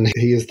 And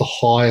he is the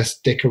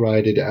highest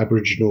decorated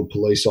Aboriginal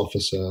police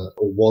officer,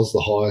 or was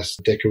the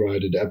highest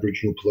decorated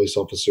Aboriginal police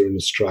officer in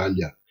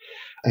Australia.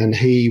 And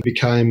he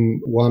became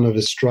one of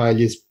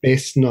Australia's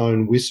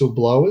best-known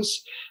whistleblowers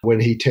when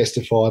he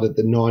testified at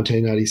the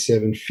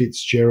 1987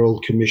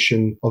 Fitzgerald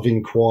Commission of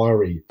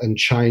Inquiry and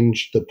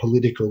changed the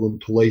political and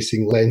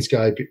policing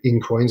landscape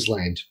in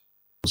Queensland.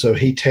 So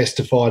he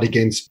testified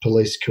against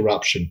police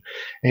corruption.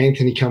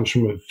 Anthony comes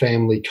from a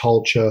family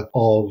culture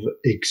of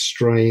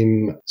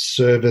extreme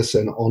service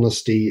and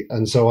honesty.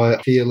 And so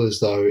I feel as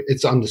though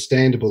it's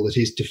understandable that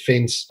his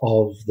defence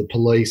of the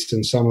police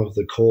and some of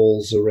the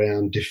calls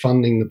around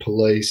defunding the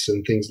police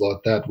and things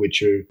like that,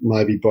 which are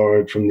maybe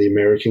borrowed from the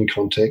American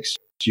context,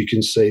 you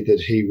can see that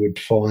he would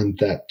find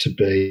that to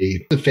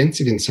be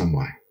offensive in some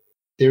way.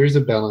 There is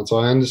a balance.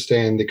 I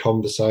understand the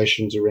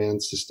conversations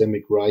around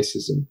systemic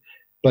racism,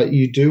 but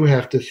you do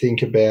have to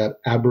think about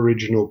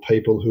Aboriginal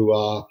people who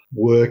are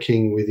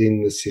working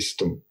within the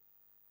system,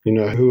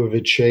 who have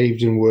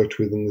achieved and worked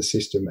within the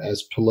system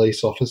as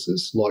police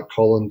officers like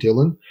Colin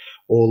Dillon,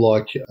 or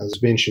like,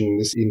 as mentioned in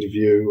this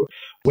interview,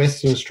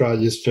 Western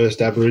Australia's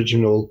first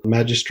Aboriginal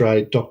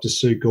magistrate, Dr.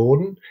 Sue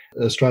Gordon,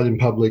 Australian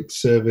public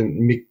servant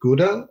Mick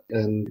Gooder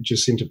and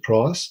Jacinta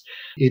Price.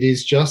 It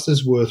is just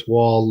as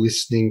worthwhile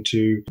listening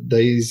to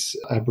these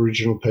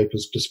Aboriginal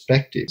people's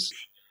perspectives.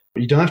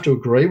 You don't have to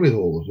agree with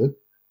all of it,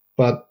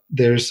 but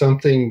there is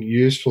something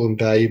useful and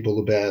valuable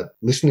about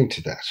listening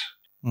to that.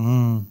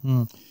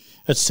 Mm-hmm.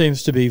 It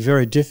seems to be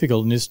very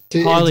difficult in this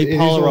highly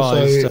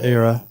polarised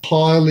era.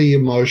 Highly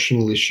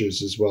emotional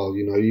issues as well.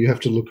 You have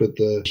to look at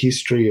the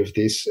history of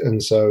this,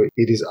 and so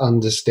it is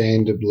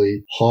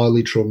understandably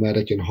highly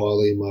traumatic and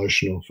highly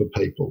emotional for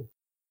people.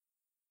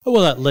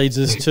 Well, that leads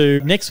us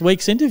to next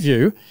week's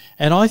interview,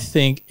 and I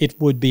think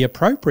it would be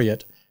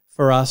appropriate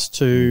for us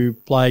to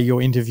play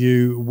your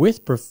interview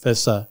with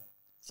Professor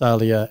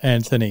Thalia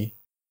Anthony.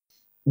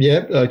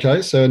 Yeah,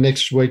 okay. So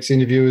next week's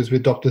interview is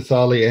with Dr.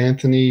 Thalia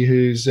Anthony,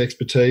 whose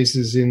expertise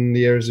is in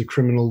the areas of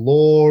criminal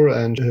law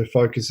and her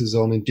focus is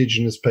on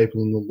Indigenous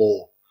people in the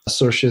law.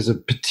 So she has a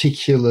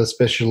particular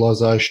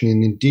specialisation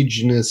in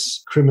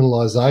Indigenous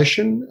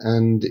criminalisation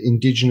and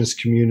Indigenous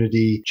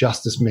community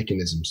justice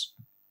mechanisms.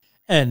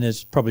 And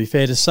it's probably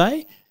fair to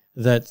say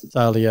that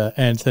Thalia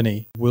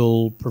Anthony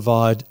will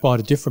provide quite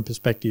a different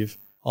perspective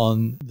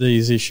on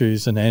these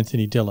issues than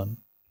Anthony Dillon.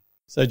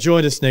 So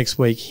join us next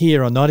week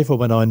here on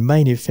 94.9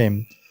 Main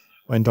FM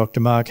when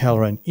Dr. Mark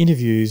Halloran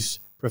interviews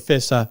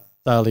Professor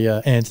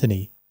Thalia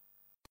Anthony.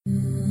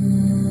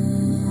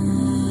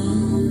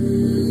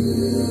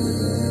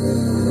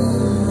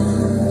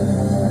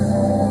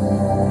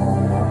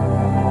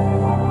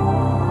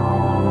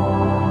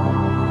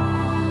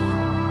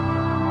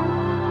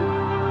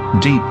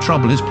 Deep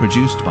Trouble is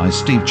produced by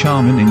Steve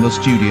Charman in the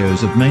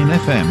studios of Main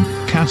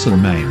FM,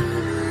 Castlemaine.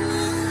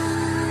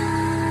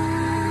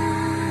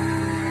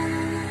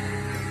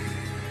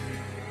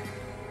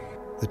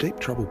 The Deep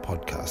Trouble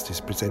podcast is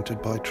presented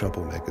by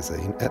Trouble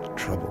Magazine at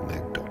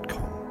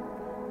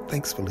troublemag.com.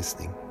 Thanks for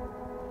listening.